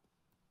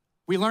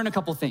 We learn a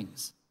couple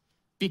things.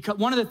 Because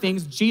one of the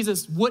things,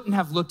 Jesus wouldn't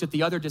have looked at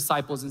the other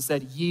disciples and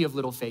said, ye of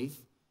little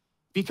faith,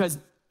 because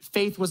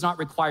faith was not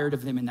required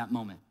of them in that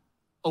moment.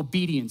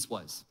 Obedience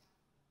was.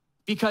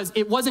 Because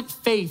it wasn't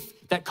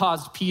faith that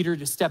caused Peter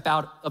to step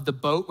out of the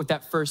boat with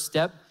that first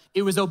step.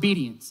 It was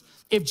obedience.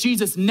 If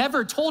Jesus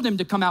never told him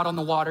to come out on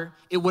the water,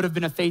 it would have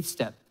been a faith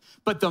step.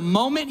 But the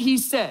moment he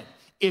said,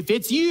 if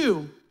it's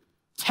you,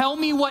 tell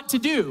me what to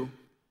do.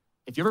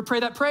 If you ever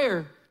pray that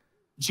prayer,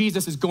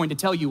 Jesus is going to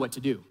tell you what to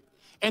do.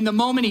 And the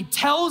moment he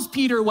tells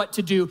Peter what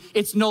to do,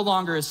 it's no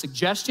longer a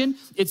suggestion.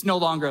 It's no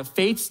longer a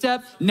faith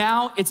step.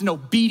 Now it's an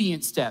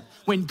obedience step.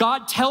 When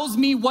God tells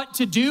me what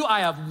to do, I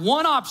have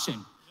one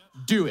option.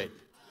 Do it.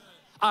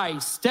 I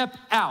step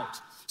out.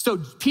 So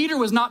Peter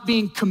was not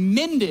being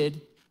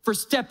commended for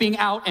stepping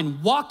out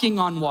and walking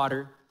on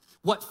water.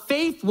 What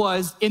faith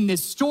was in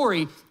this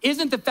story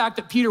isn't the fact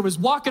that Peter was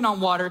walking on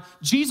water.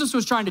 Jesus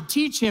was trying to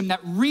teach him that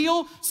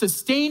real,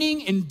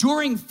 sustaining,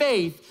 enduring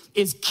faith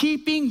is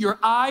keeping your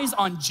eyes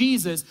on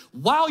Jesus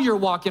while you're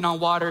walking on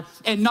water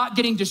and not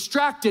getting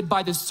distracted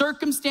by the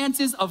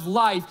circumstances of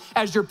life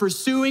as you're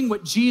pursuing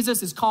what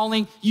Jesus is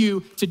calling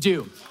you to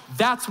do.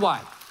 That's why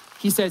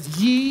he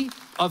says, ye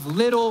of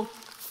little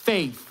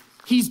faith.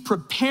 He's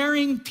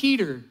preparing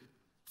Peter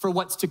for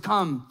what's to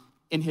come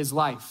in his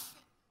life.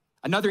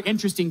 Another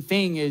interesting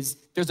thing is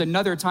there's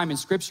another time in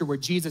scripture where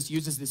Jesus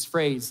uses this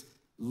phrase,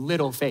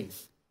 little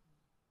faith.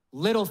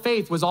 Little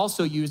faith was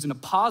also used in a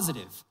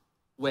positive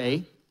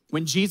way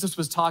when Jesus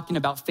was talking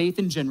about faith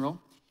in general,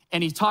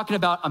 and he's talking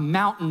about a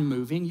mountain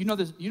moving. You know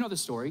the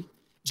story.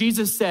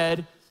 Jesus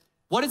said,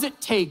 what does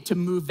it take to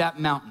move that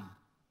mountain?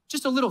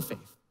 Just a little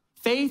faith.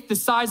 Faith the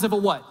size of a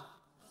what?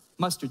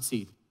 Mustard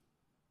seed.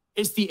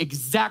 It's the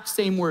exact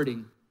same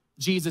wording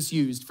Jesus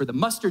used for the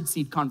mustard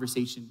seed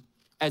conversation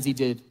as he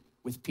did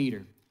with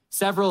Peter.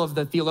 Several of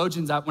the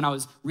theologians, when I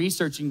was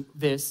researching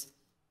this,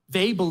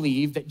 they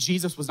believe that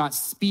Jesus was not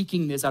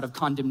speaking this out of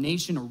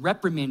condemnation or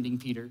reprimanding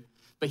Peter,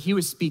 but he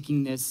was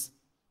speaking this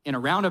in a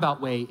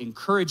roundabout way,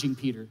 encouraging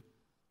Peter,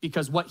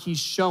 because what he's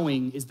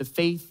showing is the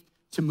faith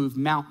to move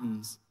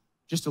mountains,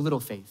 just a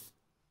little faith.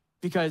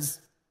 Because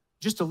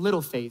just a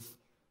little faith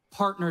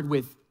partnered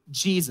with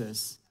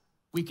Jesus,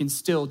 we can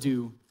still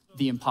do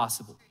the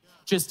impossible.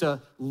 Just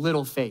a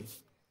little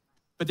faith.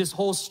 But this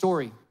whole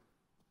story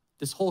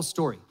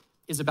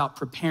is about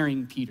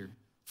preparing Peter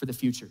for the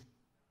future.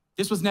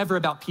 This was never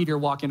about Peter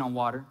walking on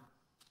water.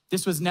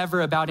 This was never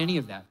about any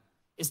of that.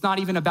 It's not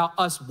even about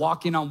us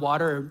walking on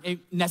water or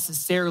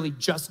necessarily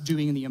just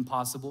doing the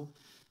impossible.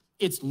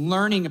 It's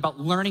about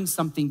learning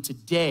something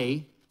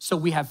today so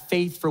we have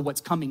faith for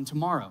what's coming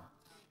tomorrow.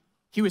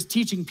 He was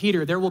teaching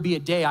Peter, there will be a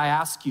day I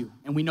ask you,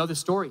 and we know the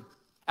story.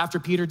 After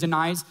Peter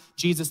denies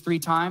Jesus 3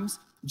 times,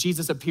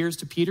 Jesus appears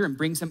to Peter and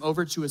brings him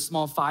over to a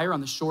small fire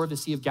on the shore of the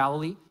Sea of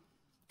Galilee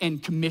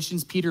and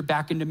commissions Peter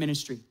back into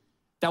ministry.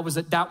 That was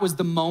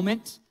the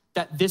moment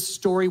that this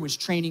story was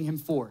training him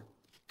for.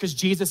 Because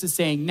Jesus is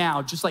saying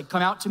now, just like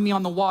come out to me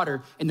on the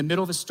water in the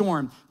middle of a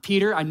storm.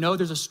 Peter, I know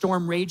there's a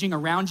storm raging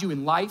around you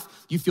in life.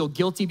 You feel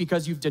guilty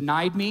because you've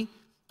denied me,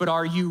 but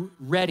are you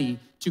ready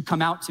to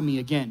come out to me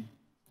again?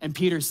 And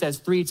Peter says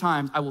 3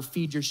 times, I will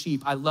feed your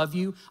sheep. I love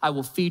you. I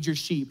will feed your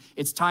sheep.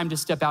 It's time to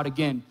step out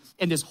again.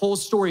 And this whole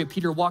story of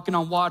Peter walking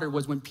on water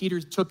was when Peter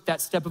took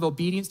that step of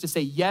obedience to say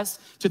yes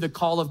to the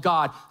call of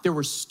God. There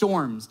were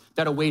storms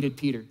that awaited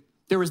Peter.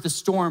 There was the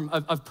storm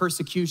of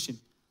persecution,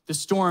 the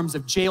storms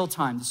of jail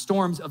time, the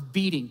storms of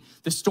beating,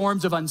 the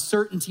storms of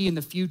uncertainty in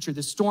the future,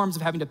 the storms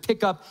of having to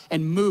pick up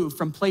and move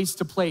from place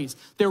to place.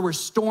 There were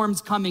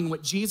storms coming.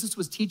 What Jesus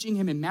was teaching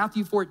him in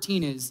Matthew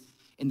 14 is,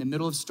 in the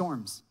middle of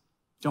storms,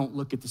 don't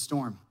look at the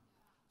storm.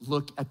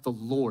 Look at the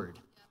Lord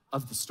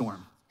of the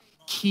storm.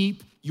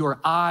 Keep your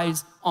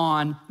eyes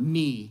on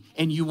me,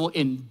 and you will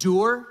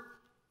endure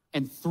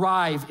and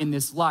thrive in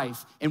this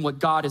life and what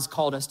God has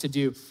called us to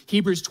do.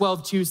 Hebrews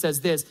 12:2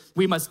 says this,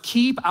 we must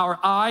keep our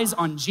eyes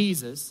on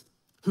Jesus,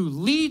 who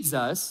leads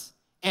us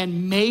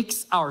and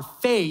makes our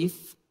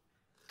faith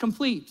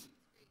complete.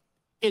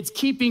 It's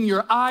keeping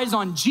your eyes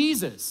on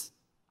Jesus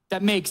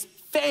that makes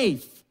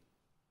faith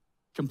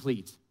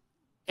complete.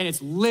 And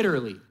it's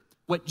literally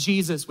what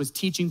Jesus was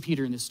teaching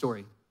Peter in this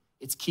story.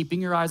 It's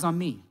keeping your eyes on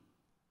me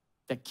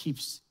that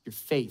keeps your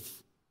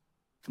faith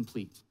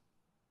complete.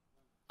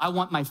 I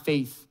want my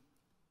faith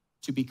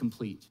to be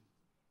complete.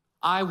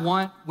 I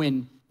want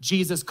when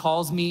Jesus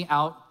calls me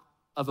out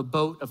of a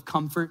boat of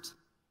comfort,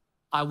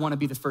 I want to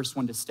be the first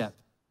one to step.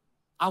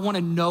 I want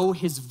to know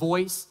his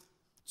voice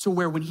to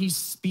where when he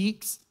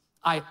speaks,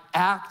 I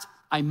act,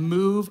 I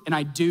move, and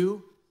I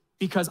do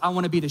because I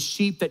want to be the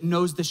sheep that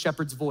knows the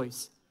shepherd's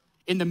voice.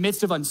 In the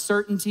midst of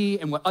uncertainty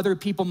and what other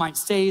people might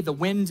say, the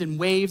winds and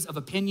waves of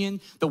opinion,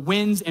 the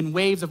winds and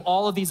waves of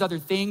all of these other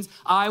things,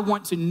 I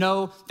want to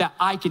know that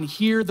I can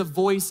hear the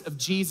voice of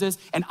Jesus,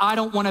 and I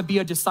don't want to be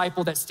a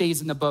disciple that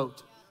stays in the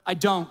boat. I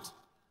don't.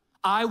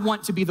 I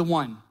want to be the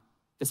one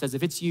that says,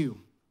 if it's you,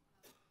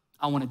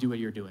 I want to do what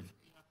you're doing.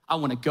 I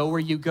want to go where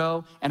you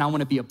go, and I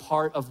want to be a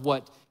part of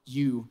what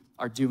you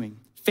are doing.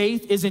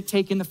 Faith isn't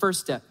taking the first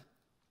step.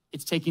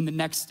 It's taking the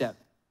next step,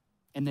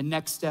 and the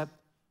next step,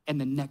 and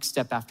the next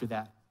step after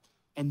that.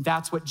 And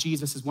that's what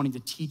Jesus is wanting to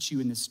teach you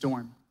in this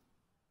storm.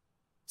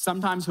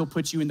 Sometimes he'll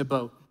put you in the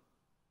boat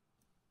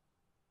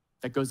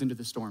that goes into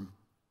the storm.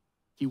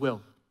 He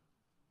will.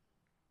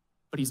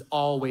 But he's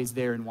always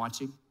there and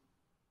watching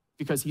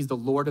because he's the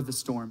Lord of the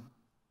storm.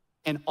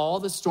 And all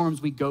the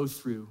storms we go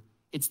through,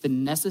 it's the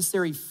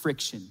necessary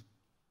friction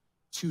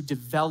to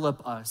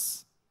develop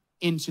us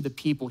into the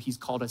people he's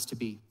called us to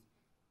be.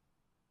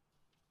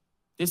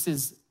 This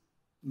is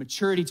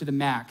maturity to the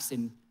max,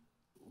 and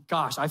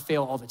gosh, I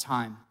fail all the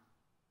time.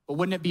 But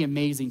wouldn't it be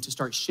amazing to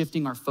start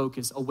shifting our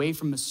focus away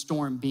from the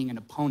storm being an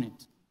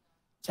opponent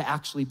to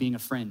actually being a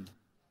friend?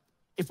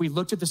 If we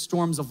looked at the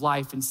storms of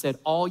life and said,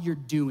 all you're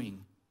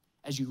doing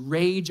as you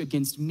rage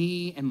against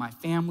me and my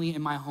family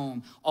and my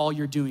home, all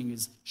you're doing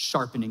is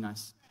sharpening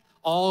us.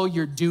 All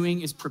you're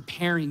doing is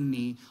preparing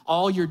me.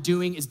 All you're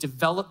doing is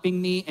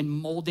developing me and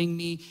molding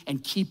me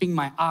and keeping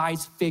my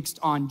eyes fixed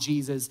on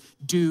Jesus.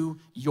 Do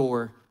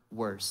your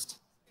worst.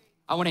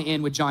 I want to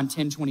end with John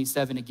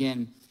 10:27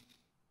 again.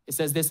 It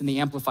says this in the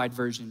Amplified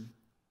Version.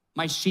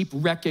 My sheep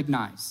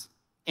recognize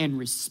and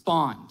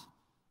respond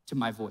to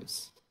my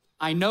voice.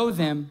 I know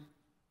them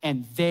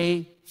and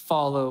they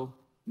follow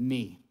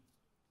me.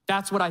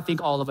 That's what I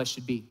think all of us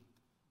should be.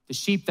 The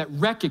sheep that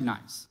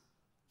recognize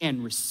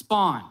and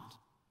respond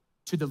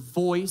to the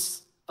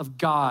voice of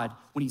God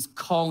when he's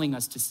calling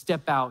us to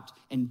step out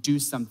and do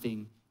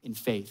something in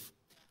faith.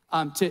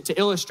 To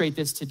illustrate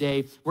this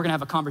today, we're gonna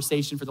have a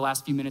conversation for the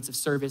last few minutes of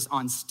service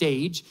on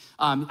stage.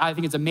 I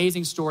think it's an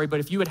amazing story, but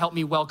if you would help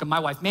me welcome my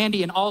wife,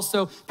 Mandy, and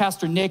also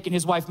Pastor Nick and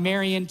his wife,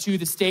 Marion, to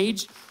the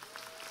stage.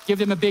 Give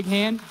them a big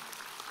hand.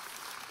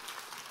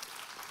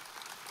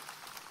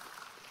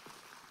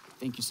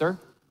 Thank you, sir.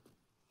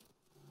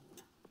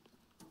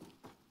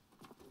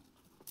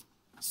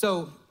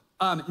 So,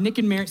 Nick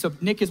and Marion, so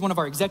Nick is one of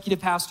our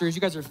executive pastors. You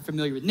guys are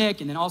familiar with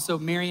Nick. And then also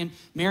Marion.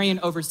 Marion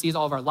oversees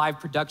all of our live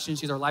production.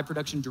 She's our live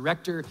production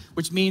director,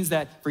 which means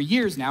that for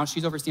years now,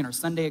 she's overseen our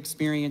Sunday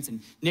experience.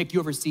 And Nick,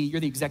 you're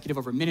the executive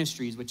over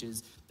ministries, which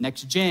is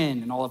Next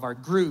Gen and all of our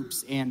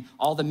groups and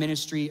all the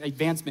ministry,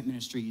 advancement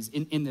ministries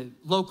in the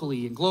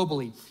locally and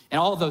globally and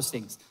all of those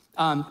things.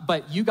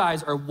 But you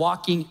guys are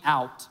walking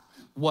out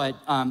what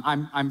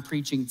I'm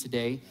preaching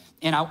today.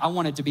 And I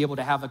wanted to be able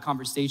to have a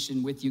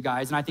conversation with you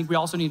guys. And I think we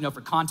also need to know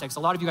for context, a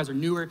lot of you guys are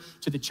newer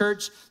to the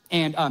church,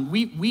 and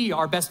we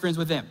are best friends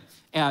with them.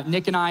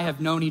 Nick and I have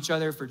known each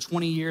other for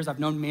 20 years. I've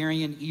known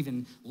Marion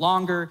even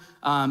longer.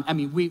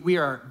 We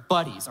are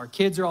buddies. Our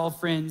kids are all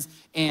friends.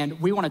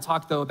 And we want to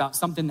talk, though, about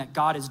something that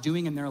God is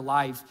doing in their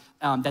life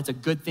that's a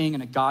good thing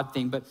and a God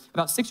thing. But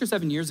about 6 or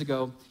 7 years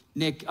ago,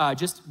 Nick,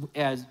 just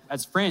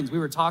as friends, we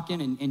were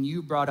talking, and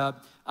you brought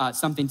up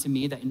something to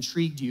me that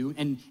intrigued you,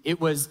 and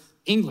it was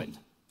England,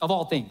 of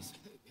all things.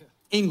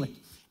 England.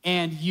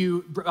 And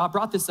you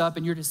brought this up,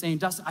 and you're just saying,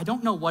 Dustin, I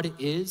don't know what it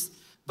is,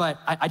 but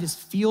I just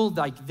feel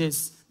like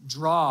this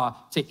draw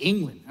to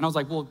England. And I was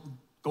like, well,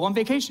 go on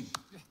vacation.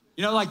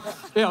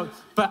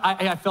 But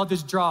I felt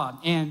this draw.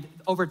 And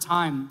over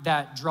time,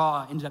 that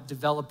draw ended up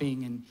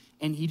developing.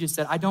 And he just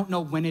said, I don't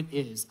know when it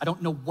is. I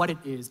don't know what it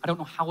is. I don't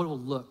know how it will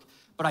look.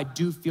 But I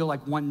do feel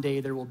like one day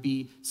there will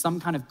be some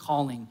kind of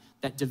calling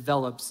that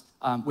develops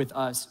with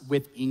us,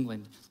 with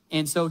England.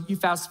 And so you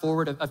fast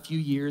forward a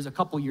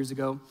couple years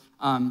ago,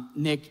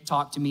 Nick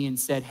talked to me and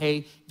said,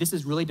 hey, this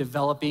is really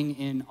developing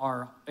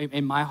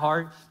in my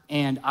heart,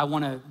 and I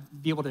want to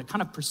be able to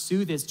kind of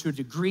pursue this to a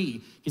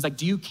degree. He's like,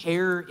 do you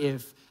care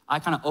if I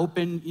kind of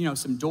open,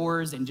 some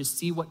doors and just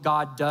see what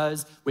God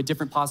does with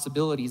different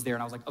possibilities there?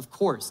 And I was like, of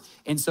course.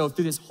 And so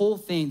through this whole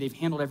thing, they've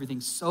handled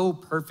everything so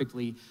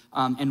perfectly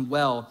and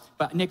well.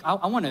 But Nick, I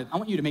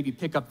want you to maybe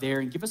pick up there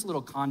and give us a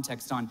little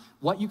context on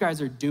what you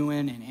guys are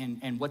doing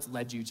and what's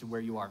led you to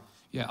where you are.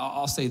 Yeah,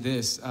 I'll say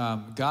this.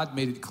 God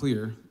made it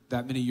clear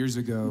that many years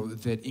ago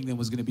that England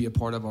was going to be a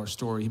part of our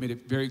story. He made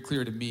it very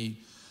clear to me,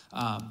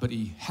 but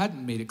he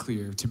hadn't made it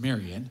clear to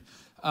Marion.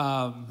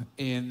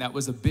 And that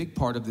was a big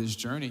part of this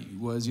journey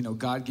was,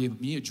 God gave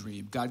me a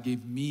dream. God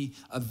gave me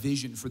a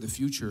vision for the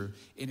future.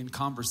 And in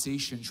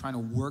conversation, trying to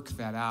work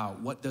that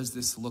out. What does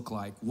this look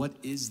like? What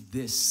is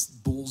this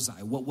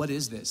bullseye? What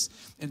is this?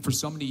 And for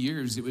so many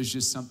years, it was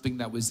just something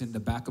that was in the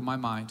back of my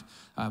mind.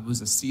 It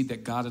was a seed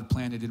that God had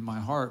planted in my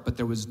heart, but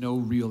there was no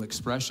real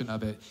expression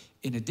of it.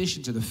 In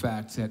addition to the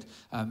fact that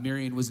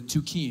Marion wasn't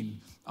too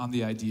keen on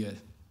the idea.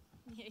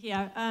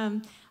 Yeah,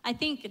 I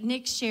think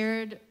Nick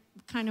shared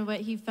kind of what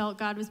he felt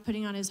God was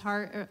putting on his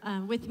heart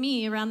with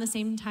me around the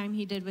same time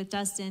he did with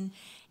Dustin.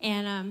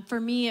 And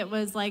for me, it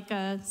was like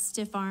a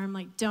stiff arm,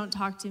 like, don't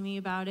talk to me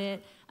about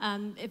it.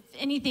 If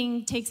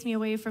anything takes me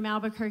away from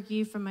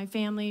Albuquerque, from my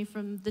family,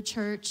 from the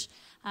church,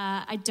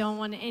 I don't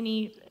want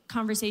any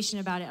conversation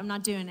about it. I'm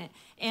not doing it.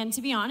 And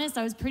to be honest,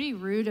 I was pretty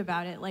rude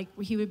about it. Like,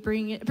 he would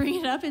bring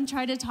it up and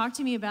try to talk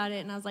to me about it.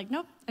 And I was like,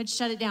 nope, I'd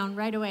shut it down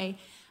right away.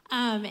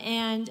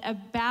 And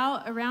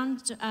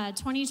around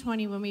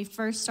 2020, when we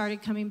first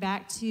started coming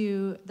back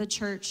to the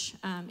church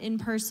in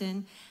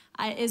person,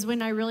 is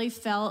when I really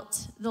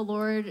felt the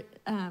Lord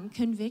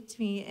convict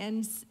me.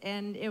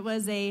 And it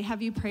was a,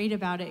 have you prayed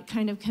about it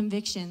kind of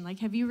conviction. Like,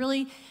 have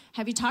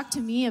you talked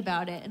to me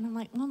about it? And I'm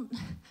like, well,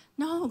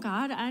 no,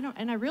 God,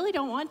 I really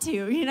don't want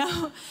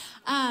to,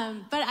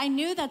 But I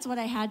knew that's what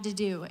I had to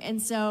do.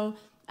 And so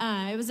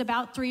it was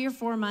about 3 or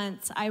 4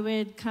 months. I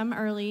would come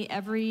early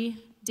every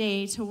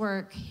day to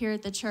work here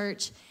at the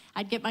church.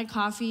 I'd get my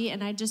coffee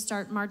and I'd just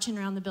start marching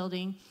around the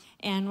building.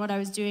 And what I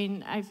was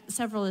doing,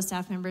 several of the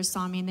staff members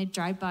saw me and they'd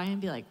drive by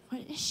and be like,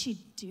 what is she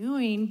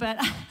doing?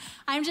 But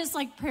I'm just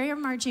like prayer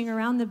marching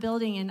around the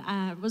building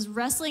and was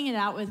wrestling it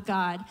out with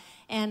God.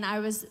 And I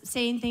was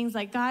saying things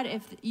like, God,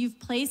 if you've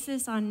placed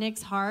this on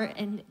Nick's heart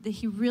and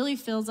he really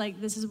feels like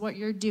this is what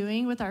you're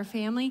doing with our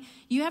family,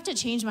 you have to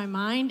change my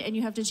mind and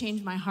you have to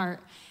change my heart.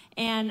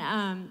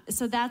 And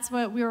so that's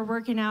what we were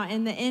working out.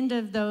 In the end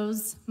of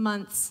those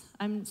months,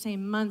 I'm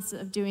saying months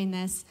of doing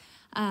this,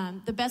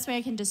 the best way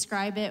I can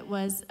describe it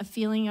was a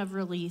feeling of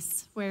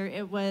release, where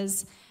it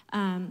was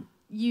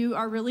you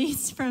are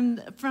released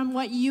from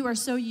what you are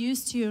so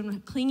used to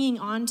and clinging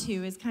on to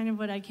is kind of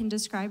what I can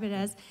describe it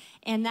as.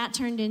 And that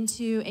turned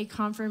into a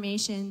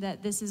confirmation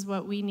that this is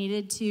what we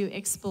needed to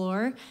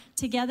explore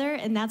together.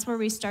 And that's where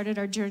we started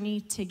our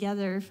journey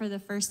together for the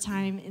first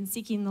time in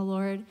seeking the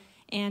Lord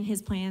and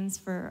his plans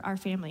for our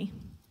family.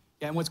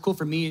 Yeah, and what's cool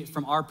for me,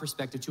 from our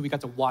perspective too, we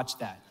got to watch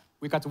that.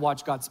 We got to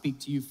watch God speak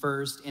to you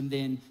first and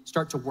then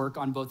start to work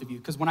on both of you.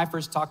 Because when I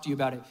first talked to you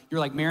about it, you're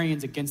like,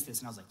 Marion's against this.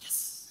 And I was like,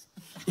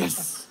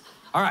 yes.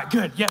 All right,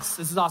 good, yes,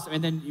 this is awesome.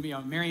 And then,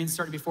 Marion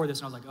started before this,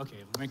 and I was like, okay,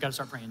 we got to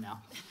start praying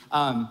now.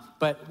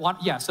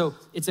 So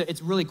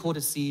it's really cool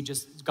to see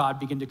just God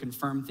begin to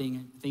confirm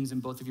things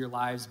in both of your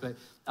lives. But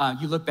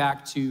you look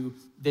back to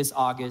this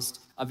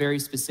August, a very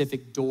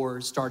specific door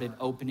started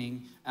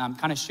opening.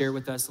 Kind of share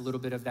with us a little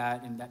bit of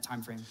that in that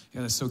time frame.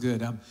 Yeah, that's so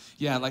good.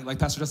 Like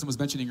Pastor Dustin was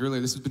mentioning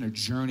earlier, this has been a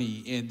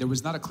journey, and there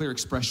was not a clear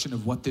expression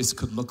of what this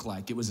could look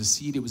like. It was a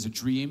seed, it was a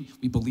dream.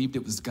 We believed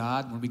it was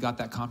God. When we got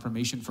that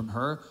confirmation from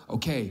her,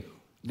 okay,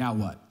 now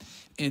what?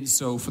 And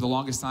so for the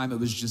longest time, it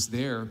was just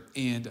there.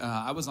 And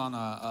I was on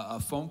a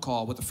phone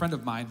call with a friend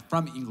of mine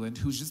from England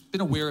who's just been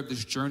aware of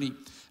this journey.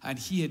 And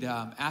he had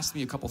asked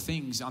me a couple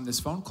things on this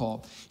phone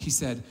call. He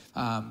said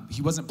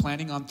he wasn't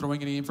planning on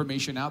throwing any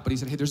information out, but he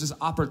said, hey, there's this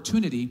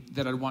opportunity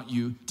that I want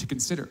you to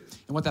consider.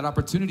 And what that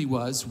opportunity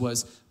was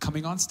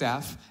coming on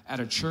staff at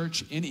a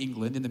church in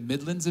England, in the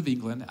Midlands of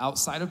England,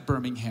 outside of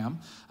Birmingham,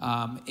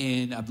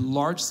 in a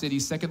large city,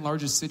 second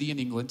largest city in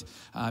England,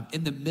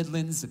 in the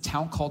Midlands, a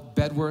town called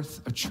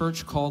Bedworth, a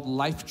church called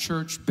Life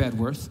Church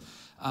Bedworth.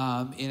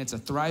 And it's a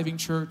thriving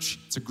church,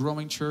 it's a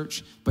growing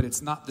church, but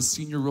it's not the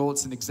senior role,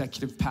 it's an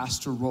executive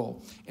pastor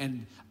role.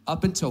 And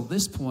up until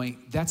this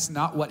point, that's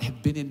not what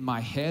had been in my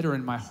head or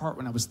in my heart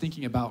when I was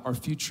thinking about our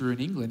future in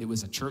England. It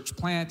was a church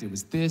plant, it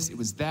was this, it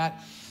was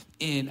that.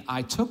 And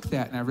I took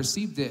that and I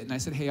received it and I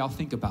said, hey, I'll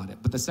think about it.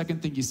 But the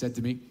second thing he said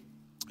to me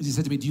is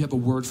do you have a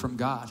word from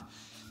God?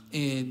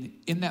 And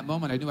in that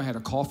moment, I knew I had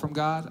a call from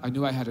God. I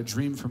knew I had a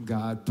dream from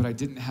God, but I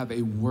didn't have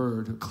a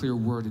clear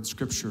word in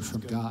scripture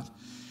from God.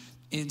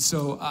 And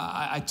so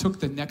I took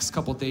the next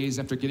couple days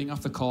after getting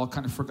off the call,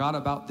 kind of forgot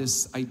about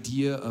this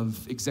idea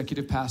of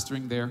executive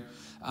pastoring there.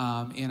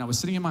 And I was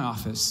sitting in my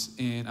office,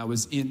 and I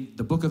was in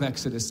the book of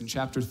Exodus in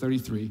chapter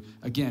 33.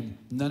 Again,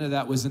 none of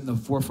that was in the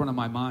forefront of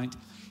my mind.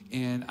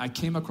 And I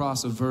came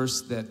across a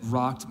verse that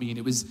rocked me, and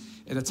it was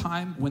at a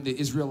time when the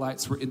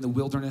Israelites were in the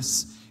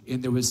wilderness,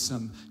 and there was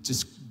some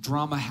just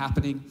drama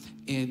happening.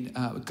 And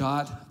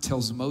God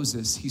tells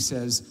Moses, he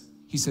says,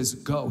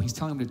 go. He's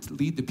telling him to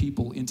lead the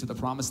people into the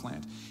promised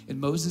land. And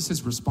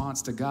Moses'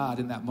 response to God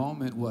in that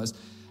moment was,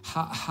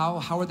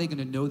 how are they going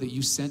to know that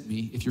you sent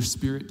me if your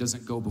spirit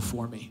doesn't go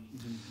before me?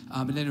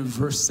 Mm-hmm. And then in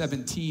verse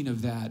 17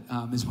 of that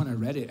is when I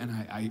read it, and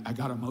I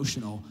got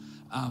emotional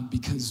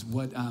because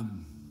what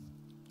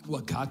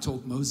God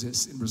told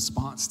Moses in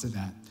response to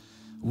that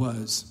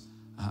was,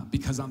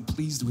 because I'm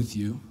pleased with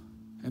you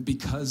and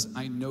because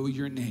I know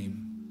your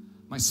name,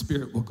 my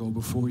spirit will go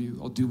before you.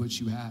 I'll do what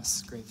you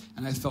ask. Great.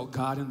 And I felt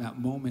God in that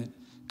moment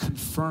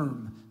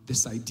confirm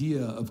this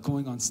idea of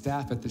going on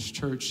staff at this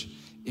church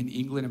in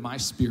England in my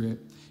spirit.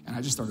 And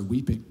I just started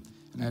weeping.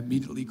 And I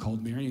immediately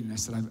called Marion and I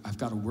said, I've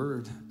got a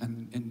word.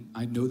 And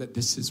I know that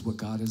this is what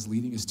God is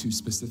leading us to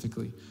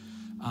specifically.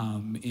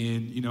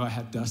 And, I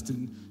had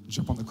Dustin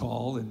jump on the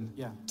call and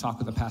talk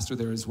with the pastor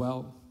there as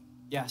well.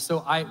 Yeah, so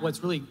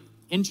what's really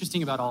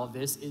interesting about all of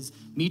this is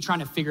me trying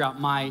to figure out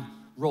my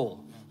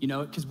role.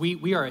 Because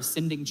we are a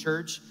sending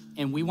church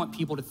and we want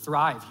people to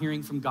thrive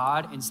hearing from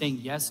God and saying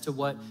yes to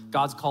what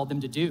God's called them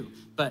to do.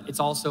 But it's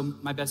also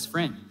my best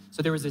friend.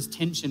 So there was this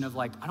tension of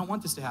I don't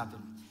want this to happen,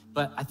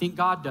 but I think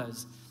God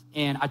does.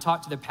 And I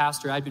talked to the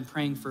pastor. I'd been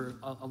praying for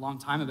a long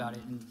time about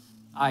it. And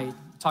I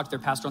talked to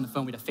their pastor on the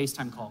phone. We had a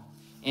FaceTime call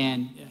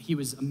and he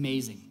was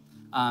amazing.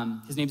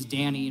 His name's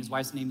Danny and his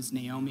wife's name is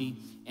Naomi,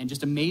 and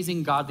just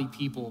amazing godly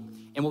people.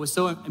 And what was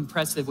so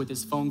impressive with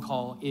this phone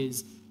call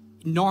is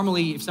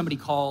normally if somebody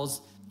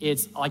calls,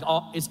 it's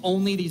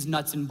only these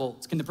nuts and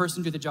bolts. Can the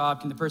person do the job?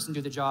 Can the person do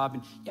the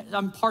job?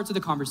 And parts of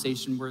the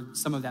conversation were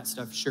some of that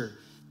stuff, sure.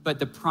 But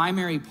the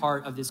primary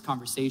part of this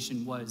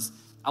conversation was,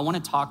 I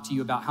want to talk to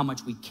you about how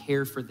much we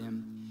care for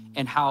them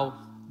and how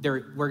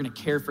we're going to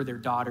care for their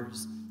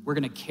daughters. We're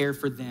going to care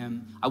for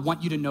them. I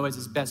want you to know as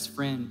his best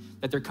friend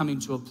that they're coming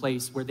to a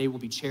place where they will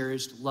be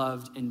cherished,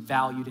 loved, and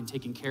valued and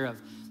taken care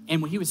of.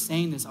 And when he was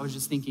saying this, I was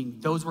just thinking,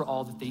 those were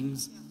all the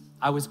things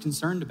I was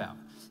concerned about.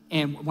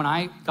 And when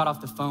I got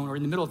off the phone or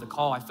in the middle of the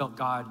call, I felt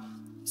God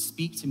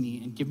speak to me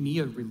and give me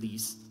a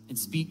release and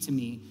speak to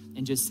me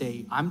and just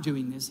say, I'm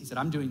doing this. He said,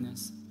 I'm doing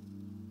this.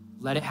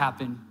 Let it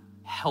happen.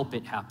 Help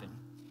it happen.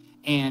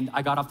 And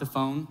I got off the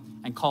phone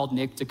and called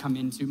Nick to come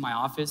into my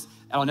office.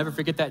 And I'll never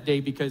forget that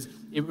day because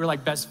we're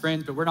like best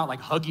friends, but we're not like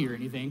huggy or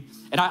anything.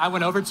 And I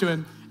went over to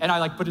him and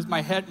I put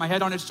my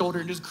head on his shoulder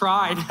and just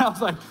cried. I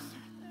was like,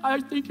 I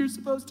think you're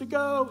supposed to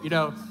go,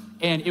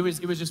 And it was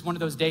just one of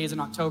those days in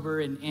October,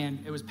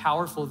 and it was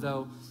powerful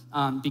though,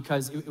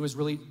 because it was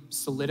really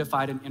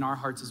solidified in our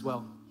hearts as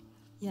well.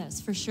 Yes,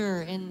 for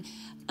sure. And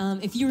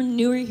if you're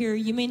newer here,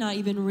 you may not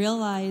even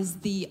realize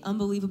the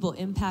unbelievable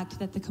impact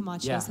that the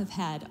Camachos have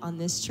had on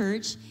this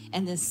church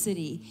and this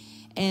city,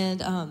 and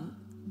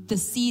the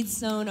seeds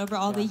sown over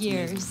all the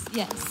years. Amazing.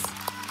 Yes.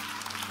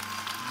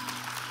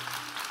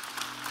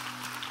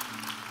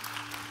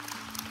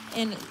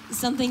 And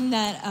something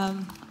that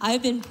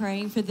I've been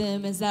praying for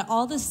them is that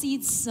all the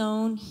seeds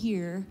sown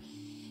here,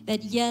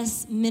 that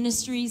yes,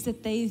 ministries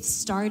that they've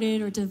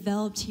started or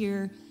developed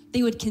here,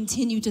 they would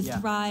continue to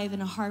thrive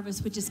and a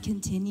harvest would just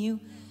continue.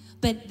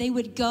 But they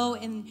would go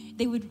and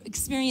they would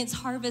experience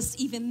harvest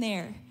even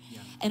there. Yeah.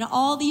 And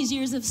all these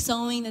years of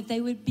sowing, that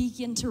they would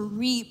begin to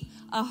reap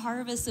a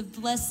harvest of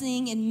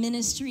blessing and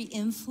ministry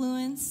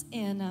influence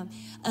and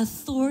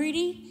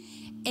authority.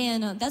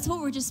 And that's what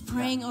we're just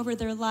praying over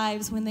their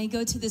lives when they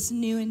go to this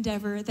new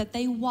endeavor, that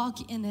they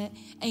walk in it,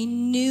 a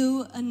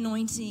new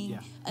anointing,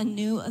 a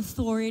new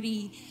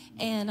authority,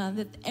 and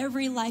that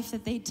every life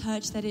that they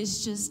touch, that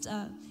is just,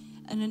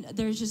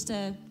 there's just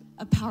a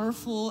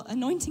powerful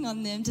anointing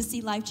on them to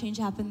see life change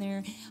happen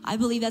there. I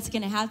believe that's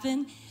going to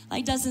happen.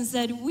 Like Dustin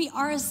said, we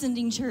are a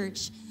sending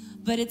church,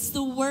 But it's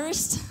the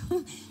worst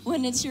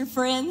when it's your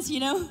friends, you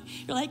know?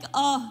 You're like,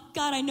 oh,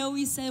 God, I know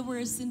we said we're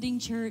a sending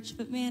church,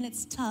 but man,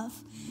 it's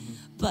tough.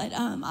 But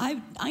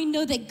I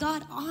know that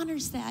God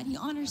honors that. He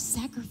honors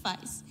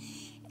sacrifice.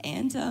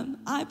 And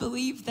I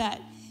believe that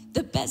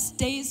the best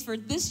days for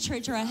this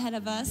church are ahead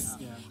of us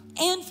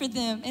and for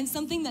them. And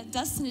something that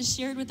Dustin has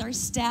shared with our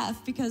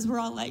staff, because we're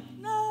all like,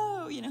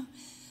 no, you know.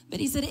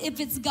 But he said, if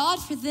it's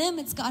God for them,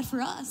 it's God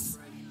for us.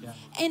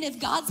 And if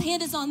God's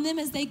hand is on them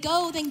as they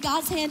go, then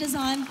God's hand is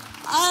on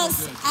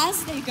us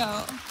as they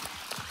go.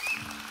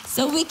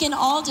 So we can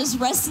all just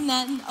rest in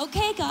that. And,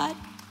 okay, God,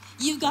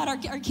 you've got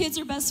our kids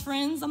are best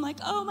friends. I'm like,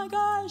 oh my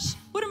gosh,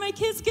 what are my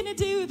kids going to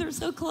do? They're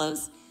so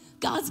close.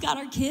 God's got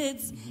our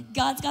kids.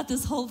 God's got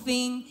this whole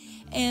thing.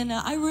 And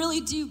I really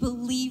do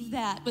believe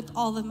that with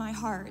all of my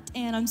heart.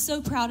 And I'm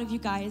so proud of you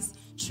guys,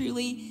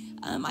 truly.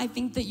 I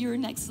think that you're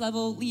next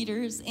level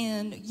leaders,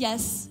 and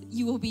yes,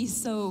 you will be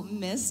so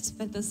missed,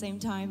 but at the same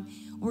time,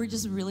 we're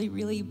just really,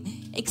 really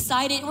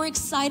excited. We're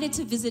excited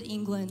to visit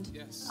England.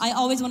 Yes. I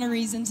always want a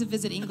reason to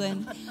visit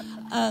England.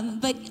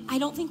 But I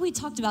don't think we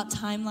talked about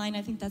timeline.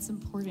 I think that's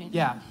important.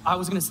 Yeah, I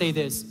was gonna say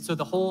this. So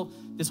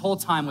this whole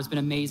time what's been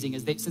amazing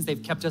is since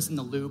they've kept us in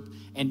the loop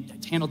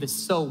and handled this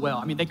so well.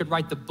 I mean, they could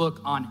write the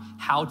book on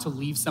how to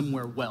leave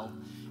somewhere well.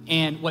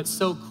 And what's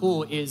so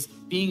cool is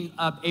being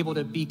able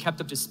to be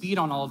kept up to speed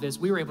on all of this.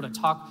 We were able to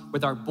talk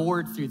with our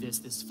board through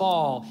this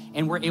fall,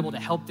 and we're able to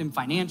help them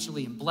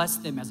financially and bless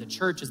them as a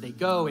church as they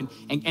go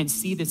and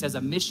see this as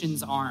a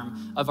missions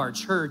arm of our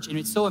church. And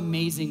it's so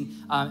amazing.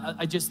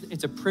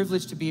 It's a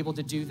privilege to be able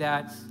to do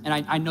that. And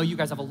I know you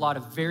guys have a lot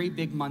of very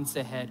big months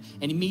ahead.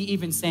 And me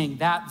even saying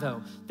that,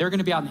 though, they're going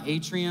to be out in the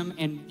atrium,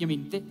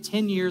 and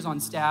 10 years on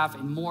staff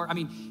and more. I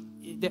mean,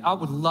 I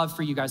would love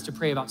for you guys to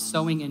pray about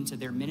sowing into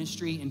their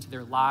ministry, into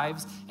their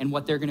lives, and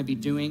what they're going to be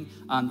doing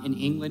in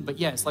England. But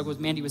yes, like what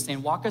Mandy was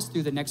saying, walk us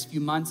through the next few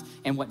months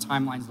and what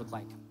timelines look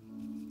like.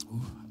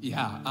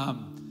 Yeah.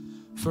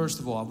 First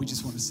of all, we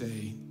just want to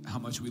say how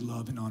much we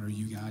love and honor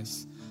you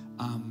guys.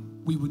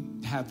 We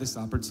wouldn't have this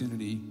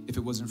opportunity if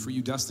it wasn't for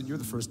you. Dustin, you're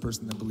the first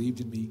person that believed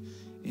in me,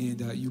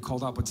 and you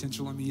called out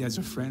potential in me as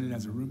a friend and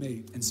as a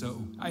roommate. And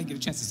so I didn't get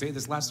a chance to say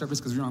this last service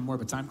because we were on more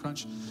of a time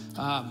crunch.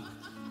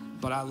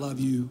 But I love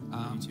you,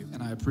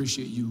 and I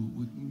appreciate you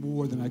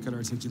more than I could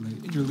articulate.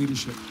 And your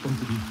leadership, both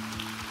of you.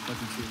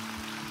 Love you too.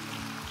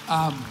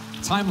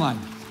 Timeline.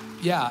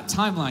 Yeah,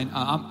 timeline.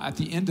 At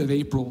the end of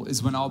April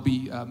is when I'll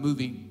be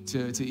moving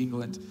to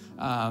England.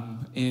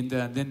 And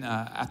then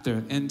at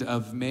the end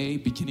of May,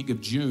 beginning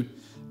of June,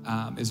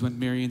 is when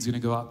Marion's going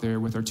to go out there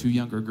with our two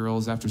younger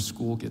girls after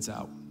school gets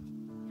out.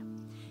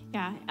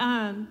 Yeah,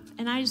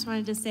 and I just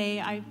wanted to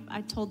say,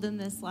 I told them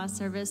this last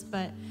service,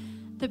 but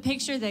the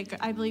picture that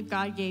I believe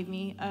God gave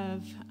me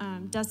of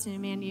Dustin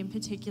and Mandy in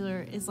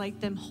particular is like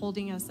them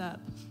holding us up,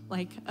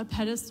 like a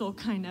pedestal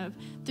kind of,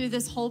 through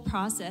this whole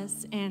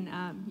process. And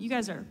you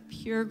guys are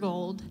pure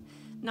gold.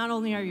 Not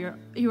only are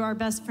you our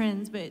best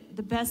friends, but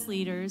the best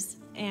leaders.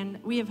 And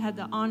we have had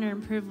the honor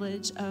and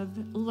privilege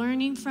of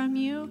learning from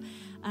you.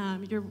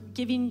 You're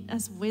giving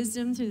us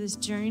wisdom through this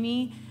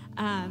journey.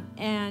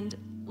 And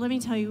let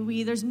me tell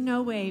you, there's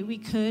no way we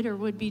could or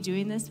would be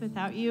doing this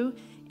without you.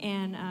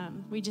 And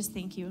we just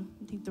thank you.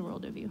 I think the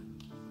world of you.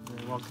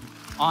 You're welcome.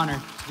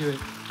 Honored to do it.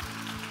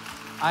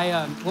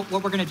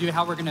 What we're going to do,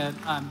 how we're going to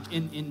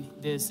in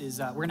this is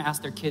we're going to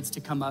ask their kids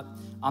to come up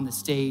on the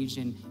stage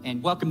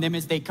and welcome them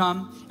as they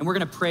come. And we're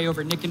going to pray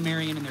over Nick and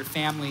Marion and their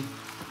family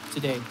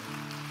today.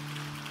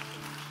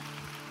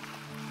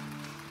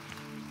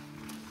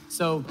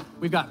 So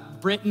we've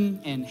got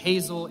Britton and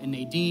Hazel and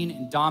Nadine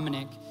and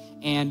Dominic.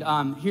 And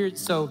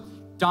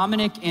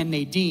Dominic and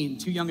Nadine,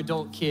 two young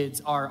adult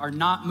kids, are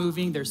not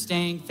moving. They're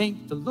staying.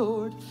 Thank the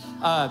Lord.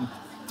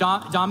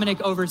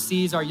 Dominic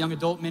oversees our young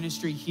adult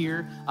ministry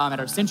here at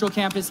our central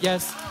campus,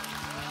 yes.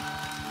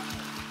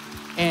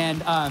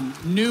 And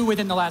new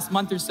within the last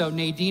month or so,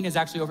 Nadine is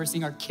actually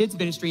overseeing our kids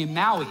ministry in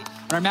Maui,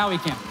 on our Maui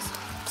campus.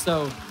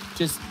 So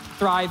just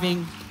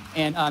thriving.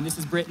 And this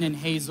is Britton and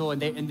Hazel,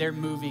 and they're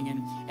moving.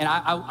 And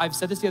I've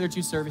said this the other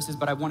two services,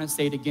 but I want to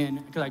say it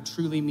again because I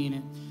truly mean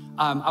it.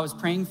 I was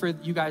praying for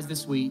you guys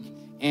this week,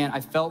 and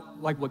I felt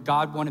like what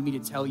God wanted me to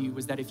tell you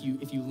was that if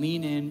you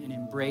lean in and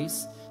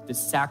embrace the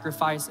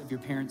sacrifice of your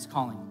parents'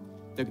 calling,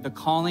 the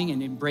calling,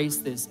 and embrace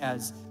this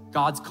as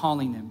God's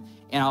calling them.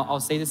 And I'll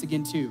say this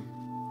again too.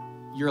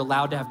 You're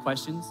allowed to have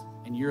questions,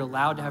 and you're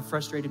allowed to have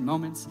frustrated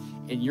moments,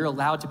 and you're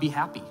allowed to be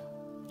happy.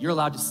 You're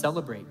allowed to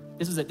celebrate.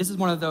 This is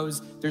one of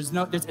those,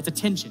 it's a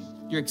tension.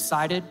 You're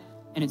excited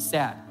and it's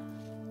sad.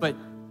 But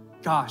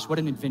gosh, what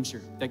an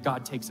adventure that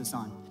God takes us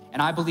on.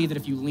 And I believe that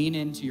if you lean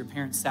into your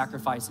parents'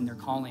 sacrifice and their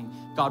calling,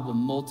 God will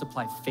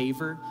multiply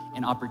favor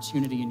and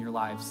opportunity in your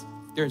lives.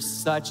 There is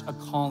such a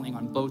calling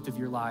on both of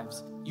your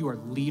lives. You are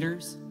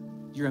leaders.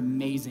 You're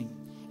amazing.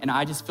 And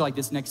I just feel like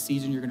this next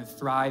season, you're going to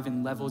thrive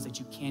in levels that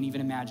you can't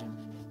even imagine.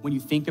 When you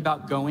think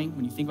about going,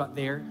 when you think about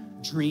there,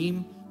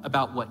 dream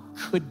about what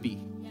could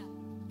be. Yeah.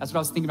 That's what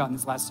I was thinking about in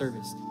this last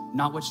service,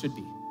 not what should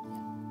be.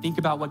 Yeah. Think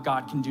about what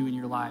God can do in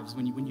your lives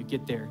when you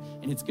get there,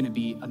 and it's gonna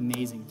be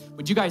amazing.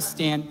 Would you guys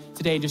stand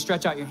today and just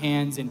stretch out your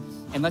hands and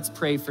let's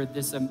pray for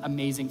this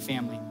amazing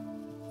family.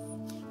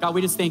 God,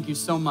 we just thank you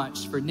so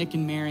much for Nick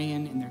and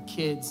Marion and their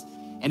kids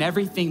and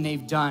everything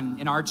they've done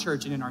in our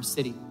church and in our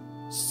city.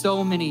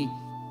 So many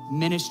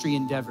ministry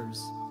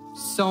endeavors,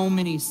 so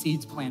many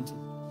seeds planted,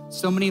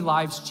 so many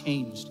lives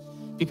changed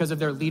because of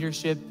their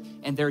leadership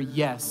and their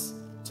yes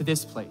to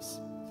this place.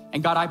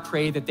 And God, I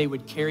pray that they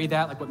would carry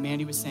that, like what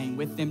Mandy was saying,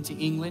 with them to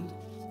England.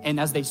 And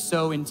as they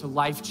sow into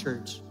Life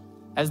Church,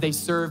 as they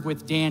serve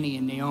with Danny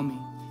and Naomi,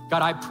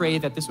 God, I pray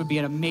that this would be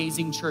an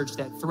amazing church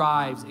that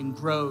thrives and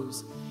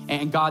grows.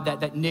 And God,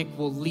 that Nick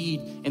will lead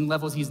in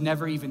levels he's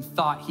never even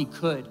thought he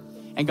could.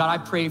 And God,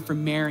 I pray for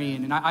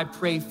Marion, and I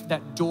pray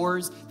that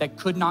doors that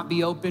could not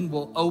be opened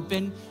will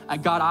open.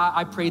 God,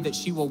 I pray that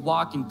she will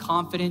walk in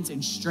confidence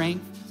and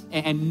strength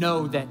and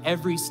know that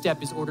every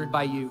step is ordered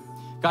by you.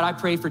 God, I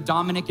pray for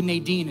Dominic and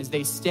Nadine as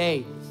they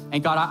stay.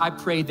 And God, I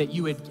pray that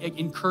you would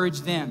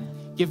encourage them,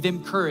 give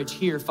them courage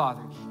here,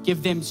 Father.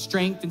 Give them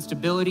strength and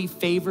stability,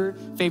 favor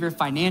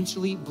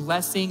financially,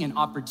 blessing and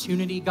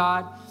opportunity,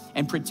 God,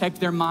 and protect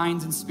their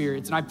minds and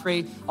spirits. And I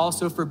pray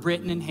also for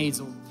Britton and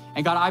Hazel.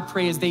 And God, I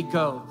pray as they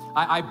go,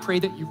 I pray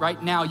that you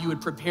right now, you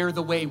would prepare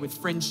the way with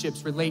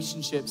friendships,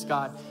 relationships,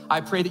 God.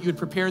 I pray that you would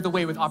prepare the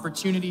way with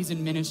opportunities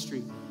in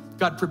ministry.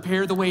 God,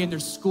 prepare the way in their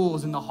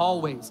schools, in the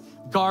hallways.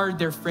 Guard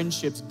their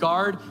friendships,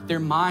 guard their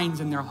minds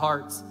and their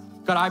hearts.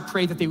 God, I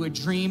pray that they would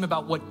dream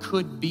about what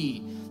could be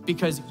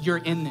because you're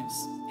in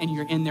this and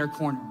you're in their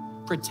corner.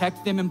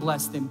 Protect them and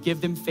bless them, give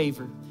them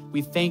favor.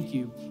 We thank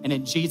you. And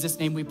in Jesus'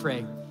 name we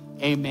pray,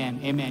 amen,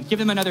 amen. Give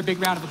them another big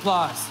round of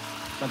applause.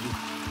 Love you.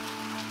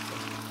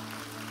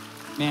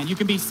 Man, you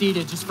can be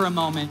seated just for a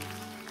moment.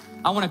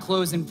 I want to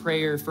close in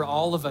prayer for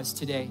all of us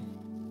today.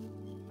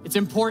 It's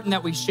important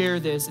that we share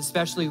this,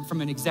 especially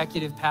from an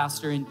executive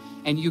pastor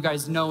and you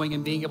guys knowing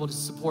and being able to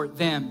support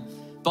them.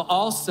 But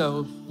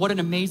also, what an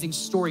amazing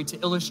story to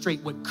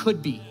illustrate what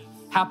could be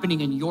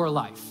happening in your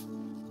life.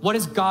 What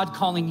is God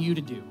calling you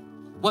to do?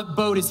 What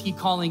boat is he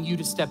calling you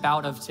to step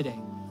out of today?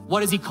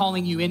 What is he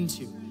calling you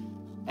into?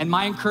 And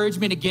my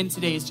encouragement again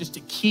today is just to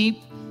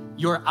keep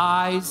your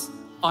eyes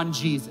on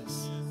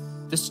Jesus.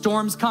 The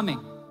storm's coming,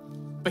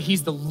 but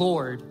he's the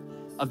Lord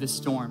of the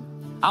storm.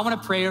 I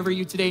want to pray over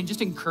you today and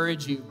just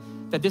encourage you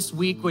that this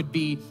week would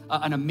be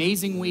an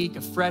amazing week,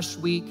 a fresh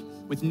week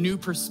with new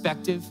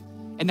perspective,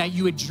 and that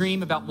you would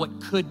dream about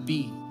what could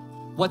be,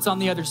 what's on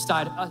the other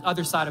side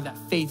of that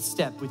faith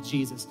step with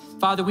Jesus.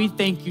 Father, we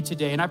thank you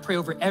today, and I pray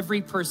over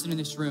every person in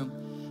this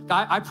room.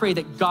 God, I pray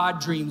that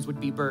God dreams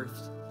would be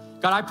birthed.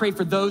 God, I pray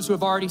for those who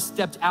have already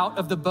stepped out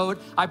of the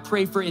boat. I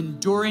pray for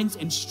endurance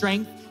and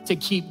strength to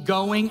keep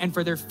going and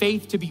for their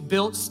faith to be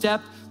built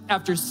step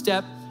after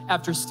step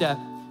after step.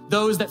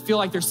 Those that feel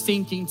like they're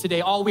sinking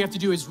today, all we have to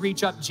do is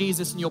reach up,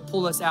 Jesus, and you'll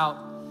pull us out.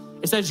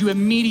 It says you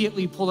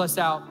immediately pull us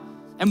out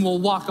and we'll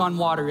walk on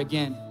water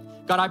again.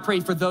 God, I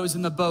pray for those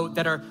in the boat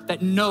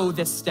that know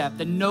this step,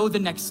 that know the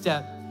next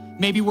step.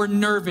 Maybe we're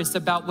nervous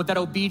about what that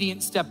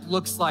obedient step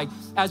looks like.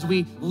 As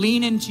we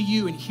lean into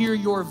you and hear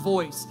your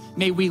voice,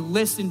 may we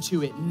listen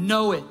to it,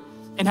 know it,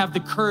 and have the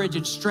courage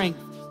and strength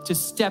to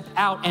step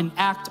out and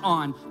act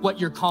on what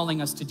you're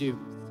calling us to do.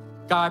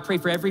 God, I pray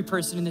for every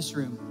person in this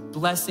room,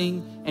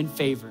 blessing and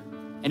favor.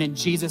 And in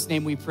Jesus'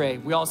 name we pray.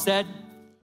 We all said,